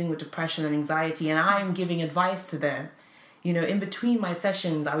were dealing with depression and anxiety, and I'm giving advice to them. In between my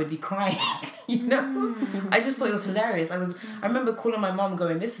sessions, I would be crying, I just thought it was hilarious. I remember calling my mom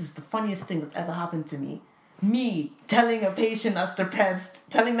going, this is the funniest thing that's ever happened to me. Me telling a patient that's depressed,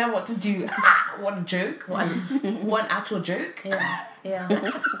 telling them what to do. What a joke. One actual joke. Yeah.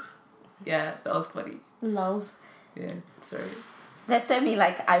 Yeah, that was funny. Lols. Yeah, sorry. There's so many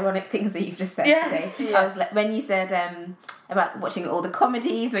ironic things that you've just said today. Yeah. I was like, when you said about watching all the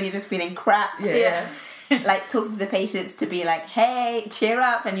comedies when you're just feeling crap. Yeah. Talking to the patients to be like, hey, cheer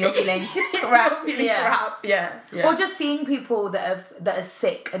up, and you're feeling crap. Crap. Yeah. Or just seeing people that are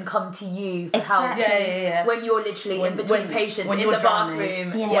sick and come to you for help. Yeah. When you're literally in between patients when in you're the drowning, bathroom.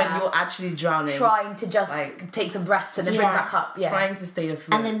 When you're actually drowning. Trying to just take some breaths and then bring back up. Yeah. Trying to stay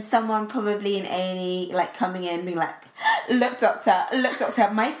afloat. And then someone probably in A&E coming in being like, look doctor,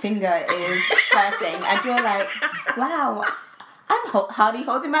 my finger is hurting. And you're like, wow, I'm hardly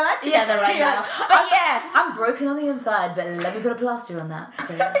holding my life together right now. But I'm broken on the inside, but let me put a plaster on that.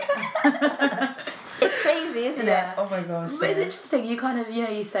 So. It's crazy, isn't it? Oh my gosh. But it's interesting. You kind of,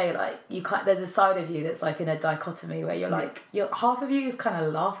 you say there's a side of you that's in a dichotomy where you're half of you is kind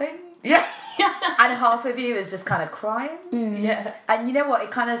of laughing. Yeah. And half of you is just kind of crying. Yeah. And you know what?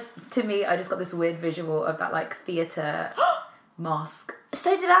 It kind of, to me, I just got this weird visual of that theatre mask.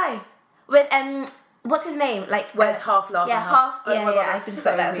 So did I. With what's his name? Like Where it's half laugh yeah, and half. half. Yeah, my God, I that's just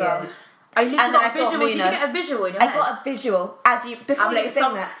so got that as well. weird. I literally And then got a I thought visual. Did you Muna. get a visual in your head? I got a visual as you before I'm you like, were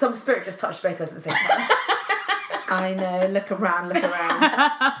saying that. some spirit just touched both of us at the same time. I know. Look around.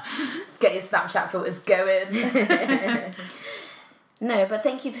 Get your Snapchat filters going. No, but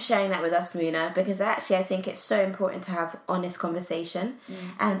thank you for sharing that with us, Muna, because actually I think it's so important to have honest conversation.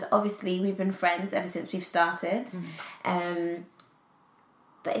 And obviously we've been friends ever since we've started.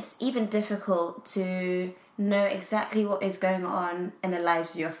 But it's even difficult to know exactly what is going on in the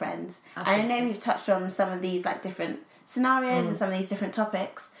lives of your friends. Absolutely. And I know we've touched on some of these like different scenarios and some of these different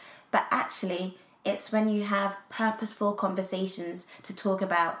topics, but actually it's when you have purposeful conversations to talk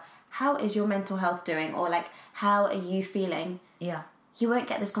about how is your mental health doing, or like how are you feeling. Yeah. You won't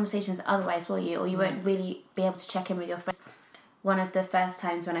get those conversations otherwise, will you? Or you won't really be able to check in with your friends. One of the first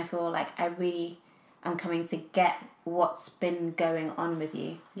times when I feel like I really am coming to get what's been going on with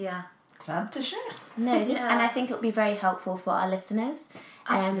you. Yeah. Glad to share. No, and I think it'll be very helpful for our listeners.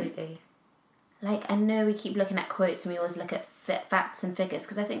 Absolutely. Like, I know we keep looking at quotes and we always look at facts and figures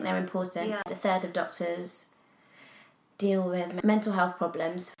because I think they're important. Yeah. A third of doctors deal with mental health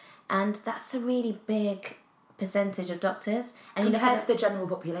problems, and that's a really big percentage of doctors. And Compared you look at to the general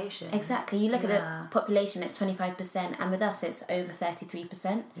population. Exactly. You look at the population, it's 25%, and with us it's over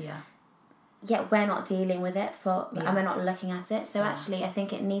 33%. Yeah. Yet we're not dealing with it and we're not looking at it. So actually I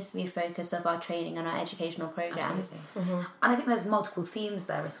think it needs to be a focus of our training and our educational programmes. Absolutely. And I think there's multiple themes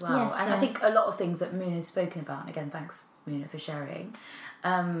there as well. Yes, and I think a lot of things that Muna has spoken about, and again, thanks Muna for sharing,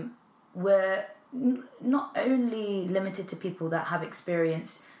 were not only limited to people that have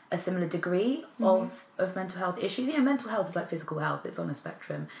experienced a similar degree of mental health issues. You know, mental health is like physical health, it's on a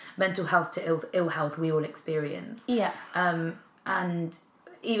spectrum. Mental health to ill health we all experience. Yeah. And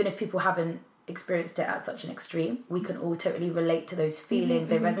even if people haven't experienced it at such an extreme, we can all totally relate to those feelings.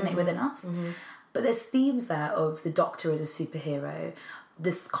 They resonate within us. But there's themes there of the doctor as a superhero,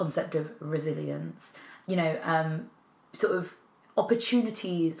 this concept of resilience, you know, sort of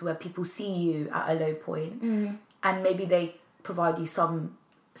opportunities where people see you at a low point and maybe they provide you some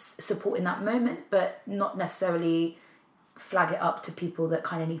support in that moment, but not necessarily flag it up to people that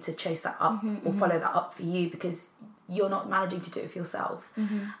kind of need to chase that up or follow that up for you because you're not managing to do it for yourself.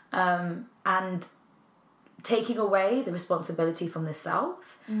 And taking away the responsibility from the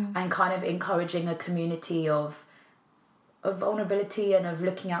self and kind of encouraging a community of vulnerability and of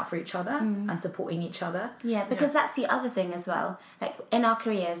looking out for each other and supporting each other. Yeah, because that's the other thing as well. Like in our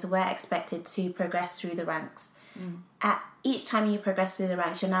careers, we're expected to progress through the ranks. At each time you progress through the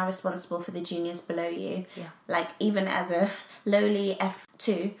ranks, you're now responsible for the juniors below you. Yeah. Like even as a lowly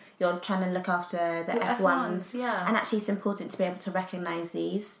F2, you're trying to look after the F1s. yeah. And actually it's important to be able to recognise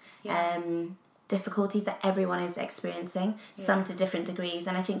these difficulties that everyone is experiencing, some to different degrees.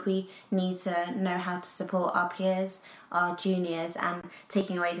 And I think we need to know how to support our peers, our juniors, and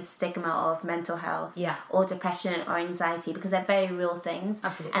taking away the stigma of mental health or depression or anxiety, because they're very real things.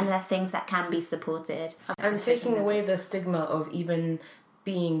 Absolutely. And they're things that can be supported. And taking away the stigma of even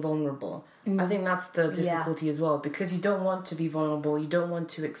being vulnerable. I think that's the difficulty as well, because you don't want to be vulnerable, you don't want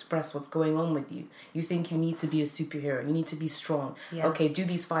to express what's going on with you. You think you need to be a superhero, you need to be strong. Okay, do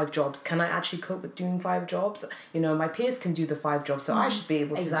these 5 jobs. Can I actually cope with doing 5 jobs? You know, my peers can do the 5 jobs, so I should be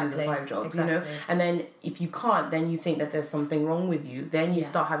able to do the 5 jobs, you know? And then if you can't, then you think that there's something wrong with you. Then you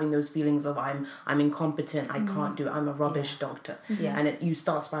start having those feelings of I'm incompetent, I can't do it, I'm a rubbish doctor. And you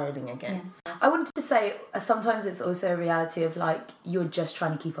start spiraling again. I wanted to say sometimes it's also a reality of like you're just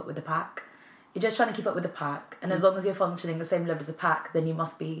trying to keep up with the pack. You're just trying to keep up with the pack, and as long as you're functioning the same level as the pack, then you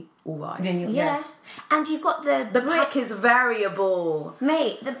must be all right. And you've got the pack is variable.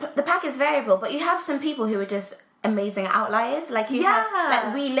 Mate, the pack is variable, but you have some people who are just amazing outliers. Like you have,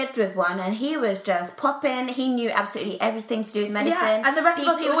 like we lived with one, and he was just popping. He knew absolutely everything to do with medicine. Yeah, and the rest of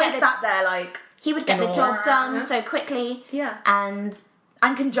us always sat there like... He would get the job done so quickly. Yeah. And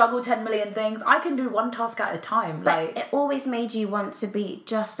can juggle 10 million things. I can do one task at a time. But like it always made you want to be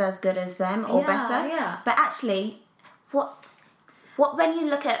just as good as them or better. Yeah. But actually, what when you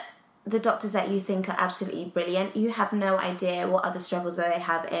look at the doctors that you think are absolutely brilliant, you have no idea what other struggles that they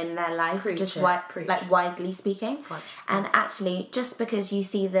have in their life, widely speaking. And actually, just because you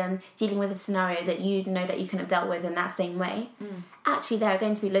see them dealing with a scenario that you know that you can have dealt with in that same way, actually there are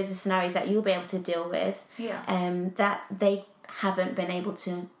going to be loads of scenarios that you'll be able to deal with that they haven't been able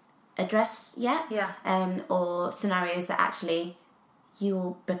to address yet, or scenarios that actually you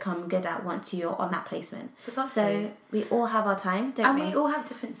will become good at once you're on that placement. Precisely. So we all have our time, don't we? And we all have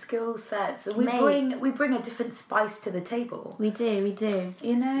different skill sets. We bring a different spice to the table. We do.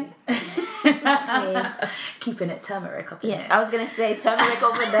 You know? Exactly. Keeping it turmeric up in Yeah, here. I was going to say turmeric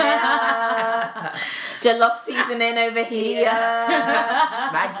over there. Jollof seasoning over here.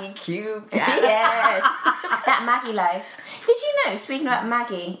 Maggie cube. Yes. That Maggie life. Did you know, speaking about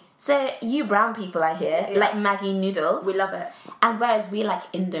Maggie, so you brown people, I hear, like Maggie noodles. We love it. And whereas we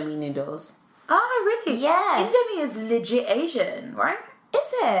like Indomie noodles. Oh, really? Yeah. Indomie is legit Asian, right?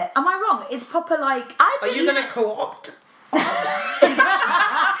 Is it? Am I wrong? It's proper like... Are you going to co-opt?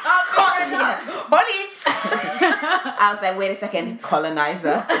 I was like, wait a second,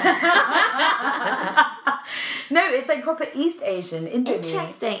 colonizer. No, it's like proper East Asian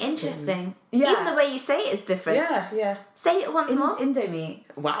Indomie. Interesting. Yeah. Even the way you say it is different. Yeah. Say it once more. Indomie.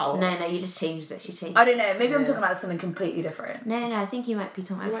 Wow. No, you just changed it. She changed I it. don't know. Maybe I'm talking about something completely different. No, I think you might be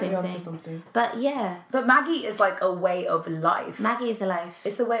talking about the You might same be onto thing. something. But yeah, But Maggie is like a way of life. Maggie is a life.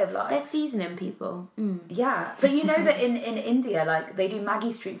 It's a way of life. They're seasoning people. Yeah, but you know that in India, like, they do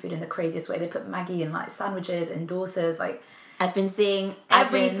Maggie street food in the craziest way. They put Maggie in like sandwiches and dorsas, like I've been seeing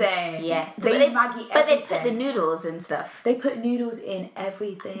everything. Yeah, They Maggie but they everything. put the noodles and stuff. They put noodles in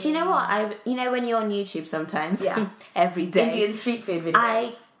everything. Do you know what? You know when you're on YouTube sometimes, Yeah. every day. Indian street food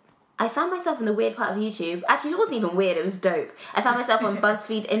videos? I found myself in the weird part of YouTube. Actually, it wasn't even weird. It was dope. I found myself on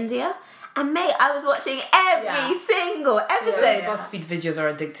BuzzFeed India, and mate, I was watching every single episode. Those BuzzFeed videos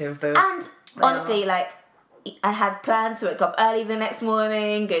are addictive, though. And honestly, like, I had plans to wake up early the next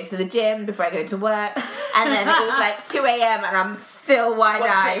morning, go to the gym before I go to work, and then it was like 2 a.m. and I'm still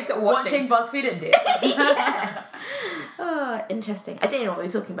wide-eyed watching BuzzFeed India. Yeah. Oh, interesting. I didn't know what we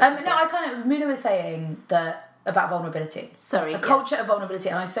were talking about. No, I kind of... Muna was saying that about vulnerability. Sorry. A culture of vulnerability,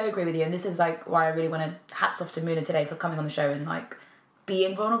 and I so agree with you, and this is like why I really want to hats off to Muna today for coming on the show and like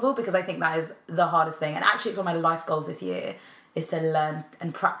being vulnerable, because I think that is the hardest thing. And actually it's one of my life goals this year, is to learn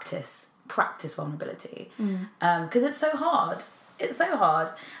and practice vulnerability, because it's so hard. It's so hard.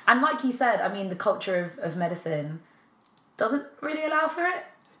 And like you said, I mean, the culture of medicine doesn't really allow for it.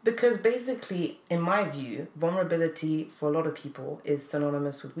 Because basically, in my view, vulnerability for a lot of people is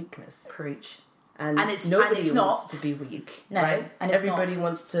synonymous with weakness. Preach. And it's nobody not. wants to be weak. No, right? and it's everybody not.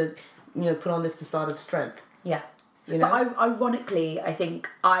 wants to, put on this facade of strength. Yeah. You know? But ironically, I think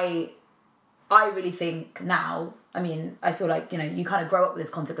I really think now, I mean, I feel like, you kind of grow up with this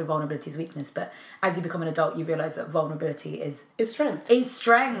concept of vulnerability as weakness, but as you become an adult, you realise that vulnerability is strength. Is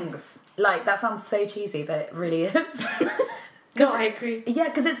strength. Like, that sounds so cheesy, but it really is. No, I agree. Yeah,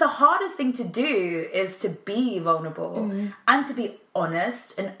 because it's the hardest thing to do is to be vulnerable and to be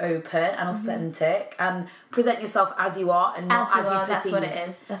honest and open and authentic and present yourself as you are and not as you perceive. That's what it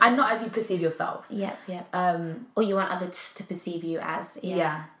is. And not as you perceive yourself. Yep. Or you want others to perceive you as.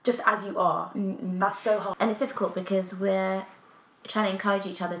 Yeah, just as you are. That's so hard. And it's difficult because we're trying to encourage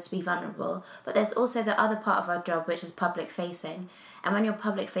each other to be vulnerable, but there's also the other part of our job, which is public facing. And when you're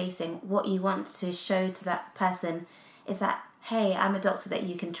public facing, what you want to show to that person is that, hey, I'm a doctor that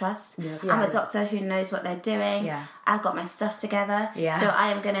you can trust. Yes. I'm a doctor who knows what they're doing. Yeah. I've got my stuff together. Yeah. So I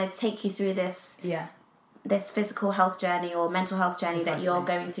am going to take you through this physical health journey or mental health journey that you're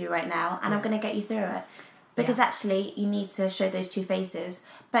going through right now, and I'm going to get you through it. Because actually, you need to show those two faces.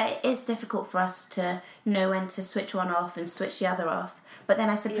 But it is difficult for us to know when to switch one off and switch the other off. But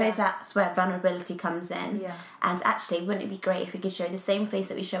then I suppose that's where vulnerability comes in. Yeah. And actually, wouldn't it be great if we could show the same face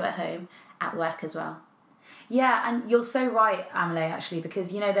that we show at home at work as well? Yeah, and you're so right, Amelie, actually,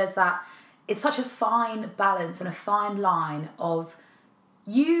 because, there's that... It's such a fine balance and a fine line of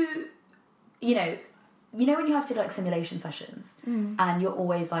you when you have to do, like, simulation sessions and you're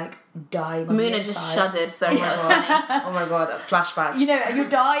always, like, dying on the Muna inside. just shuddered, sorry, that was funny. Oh my god, flashbacks. And you're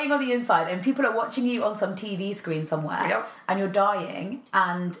dying on the inside and people are watching you on some TV screen somewhere and you're dying,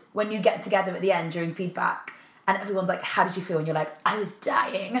 and when you get together at the end during feedback and everyone's like, how did you feel? And you're like, I was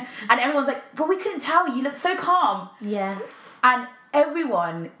dying. And everyone's like, but we couldn't tell, you look so calm. Yeah. And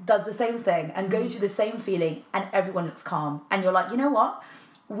everyone does the same thing and goes through the same feeling and everyone looks calm. And you're like, you know what?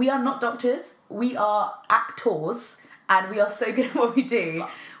 We are not doctors. We are actors and we are so good at what we do.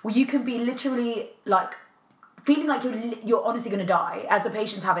 Well, you can be literally like feeling like you're honestly going to die. As the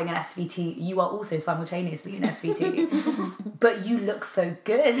patient's having an SVT, you are also simultaneously in SVT. But you look so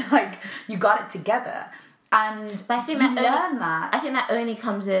good. Like, you got it together. And But I think I think that only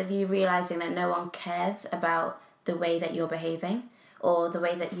comes with you realising that no one cares about the way that you're behaving or the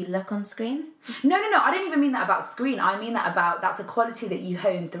way that you look on screen. No. I don't even mean that about screen. I mean that about, that's a quality that you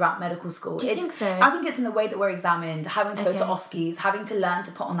hone throughout medical school. Do you think so? I think it's in the way that we're examined, having to go to OSCEs, having to learn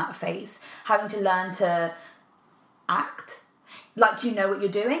to put on that face, having to learn to act like you know what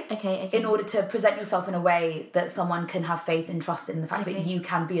you're doing. Okay. In order to present yourself in a way that someone can have faith and trust in the fact that you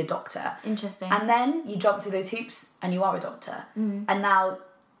can be a doctor. Interesting. And then you jump through those hoops and you are a doctor. And now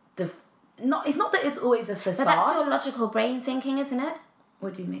it's not that it's always a facade. But that's your logical brain thinking, isn't it?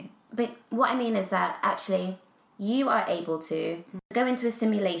 What do you mean? But what I mean is that actually you are able to go into a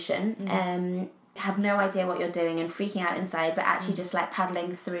simulation, have no idea what you're doing and freaking out inside, but actually just like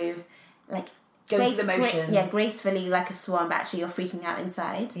paddling through, like going through the motions. Gracefully like a swan, but actually you're freaking out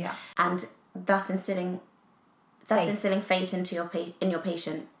inside. Yeah. And thus instilling faith into your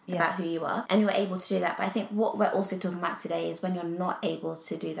patient about who you are, and you're able to do that. But I think what we're also talking about today is when you're not able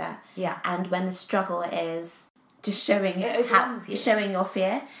to do that, and when the struggle is just showing your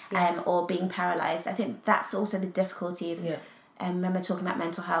fear, or being paralyzed. I think that's also the difficulty of when we're talking about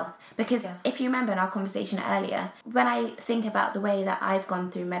mental health, because if you remember in our conversation earlier, when I think about the way that I've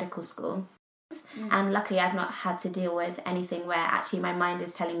gone through medical school, and luckily I've not had to deal with anything where actually my mind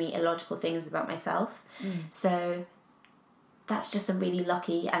is telling me illogical things about myself, so that's just a really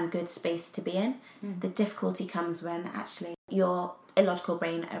lucky and good space to be in. The difficulty comes when actually your illogical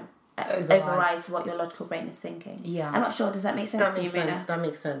brain overrides what your logical brain is thinking. I'm not sure, does that make sense to you, Rina? That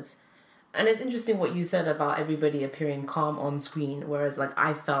makes sense. And it's interesting what you said about everybody appearing calm on screen, whereas like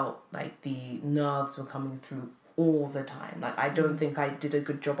I felt like the nerves were coming through all the time. Like I don't think I did a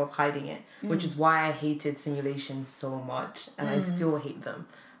good job of hiding it, which is why I hated simulations so much, and I still hate them.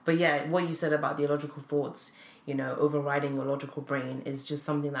 But yeah, what you said about the illogical thoughts, you know, overriding your logical brain is just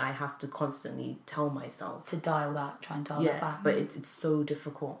something that I have to constantly tell myself. To try and dial that back. But it's so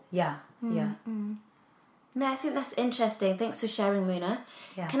difficult. Yeah. No, I think that's interesting. Thanks for sharing, Muna.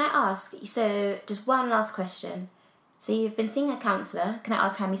 Yeah. Can I ask, so just one last question. So you've been seeing a counsellor. Can I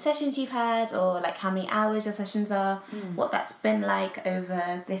ask how many sessions you've had, or like how many hours your sessions are, what that's been like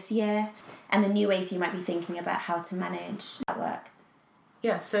over this year, and the new ways you might be thinking about how to manage that work?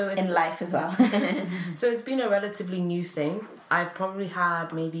 Yeah, so it's... in life as well. So it's been a relatively new thing. I've probably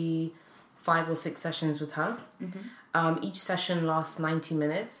had maybe 5 or 6 sessions with her. Each session lasts 90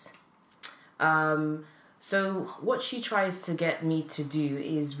 minutes. So what she tries to get me to do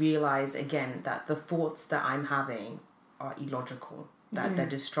is realize again that the thoughts that I'm having are illogical, that they're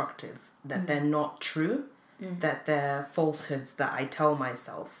destructive, that they're not true, that they're falsehoods that I tell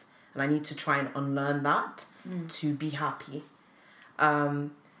myself. And I need to try and unlearn that to be happy.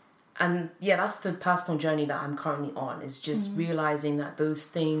 And yeah, that's the personal journey that I'm currently on, is just realizing that those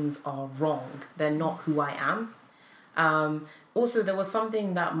things are wrong. They're not who I am. Also, there was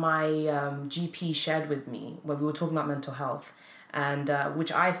something that my GP shared with me when we were talking about mental health, and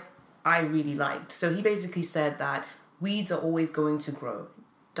which I really liked. So he basically said that weeds are always going to grow.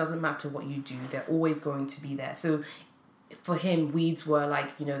 Doesn't matter what you do, they're always going to be there. So for him, weeds were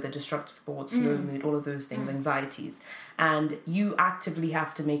like, you know, the destructive thoughts, low mood, all of those things, anxieties. And you actively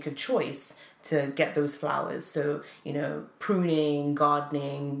have to make a choice to get those flowers. So, you know, pruning,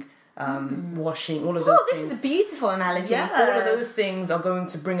 gardening, washing, all of those things. Oh, this is a beautiful analogy. Yeah. All of those things are going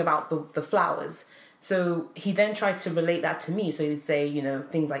to bring about the flowers. So he then tried to relate that to me. So he would say, you know,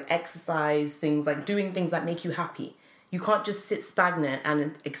 things like exercise, things like doing things that make you happy. You can't just sit stagnant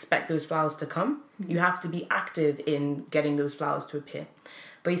and expect those flowers to come. You have to be active in getting those flowers to appear.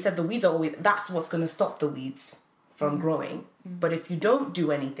 But he said the weeds are always, that's what's going to stop the weeds from growing. But if you don't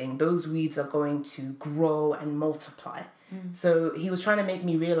do anything, those weeds are going to grow and multiply. So he was trying to make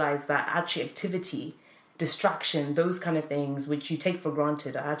me realize that actually activity, distraction, those kind of things which you take for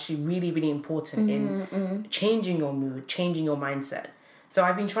granted are actually really, really important in changing your mood, changing your mindset. So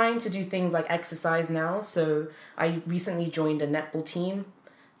I've been trying to do things like exercise now. So I recently joined a netball team.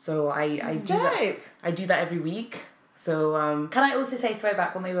 So I do that every week. So can I also say,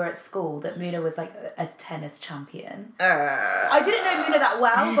 throwback when we were at school, that Muna was like a tennis champion. I didn't know Muna that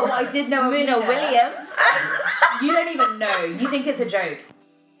well, but what I did know of Muna Williams. You don't even know. You think it's a joke.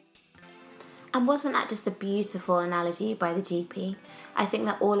 And wasn't that just a beautiful analogy by the GP? I think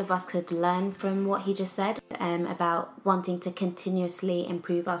that all of us could learn from what he just said about wanting to continuously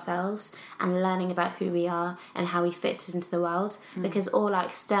improve ourselves and learning about who we are and how we fit into the world, because all our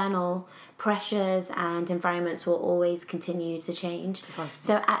external pressures and environments will always continue to change. Precisely.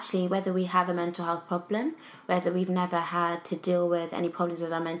 So actually, whether we have a mental health problem, whether we've never had to deal with any problems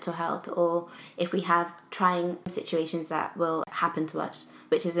with our mental health, or if we have trying situations that will happen to us,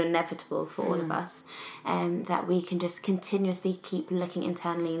 which is inevitable for all of us, that we can just continuously keep looking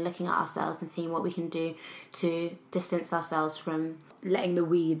internally, looking at ourselves and seeing what we can do to distance ourselves from letting the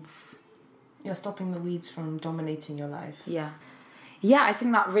weeds... You're stopping the weeds from dominating your life. Yeah, I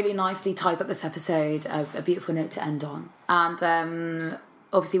think that really nicely ties up this episode, a beautiful note to end on. And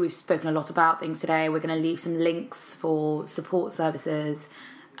obviously we've spoken a lot about things today. We're going to leave some links for support services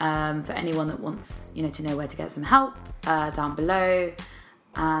for anyone that wants, you know, to know where to get some help down below.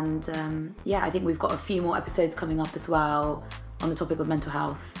 And I think we've got a few more episodes coming up as well on the topic of mental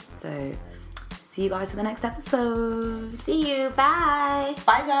health. So see you guys for the next episode. See you. Bye.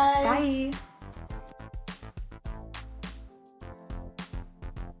 Bye, guys. Bye.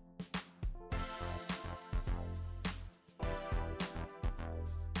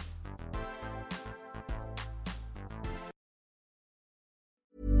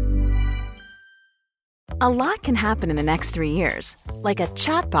 A lot can happen in the next 3 years. Like a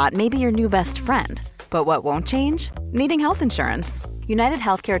chatbot may be your new best friend. But what won't change? Needing health insurance. United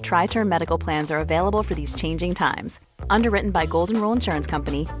Healthcare Tri-Term Medical Plans are available for these changing times. Underwritten by Golden Rule Insurance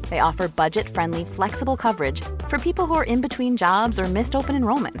Company, they offer budget-friendly, flexible coverage for people who are in between jobs or missed open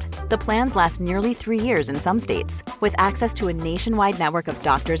enrollment. The plans last nearly 3 years in some states, with access to a nationwide network of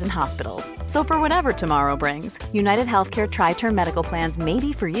doctors and hospitals. So for whatever tomorrow brings, United Healthcare Tri-Term Medical Plans may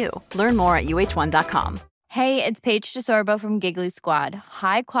be for you. Learn more at uh1.com. Hey, it's Paige DeSorbo from Giggly Squad.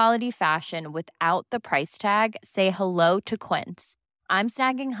 High quality fashion without the price tag. Say hello to Quince. I'm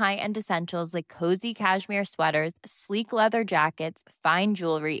snagging high-end essentials like cozy cashmere sweaters, sleek leather jackets, fine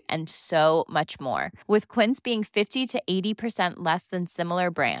jewelry, and so much more. With Quince being 50 to 80% less than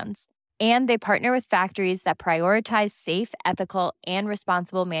similar brands. And they partner with factories that prioritize safe, ethical, and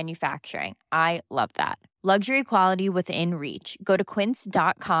responsible manufacturing. I love that. Luxury quality within reach. Go to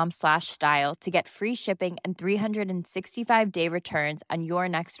quince.com/style to get free shipping and 365-day returns on your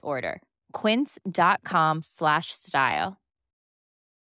next order. Quince.com/style.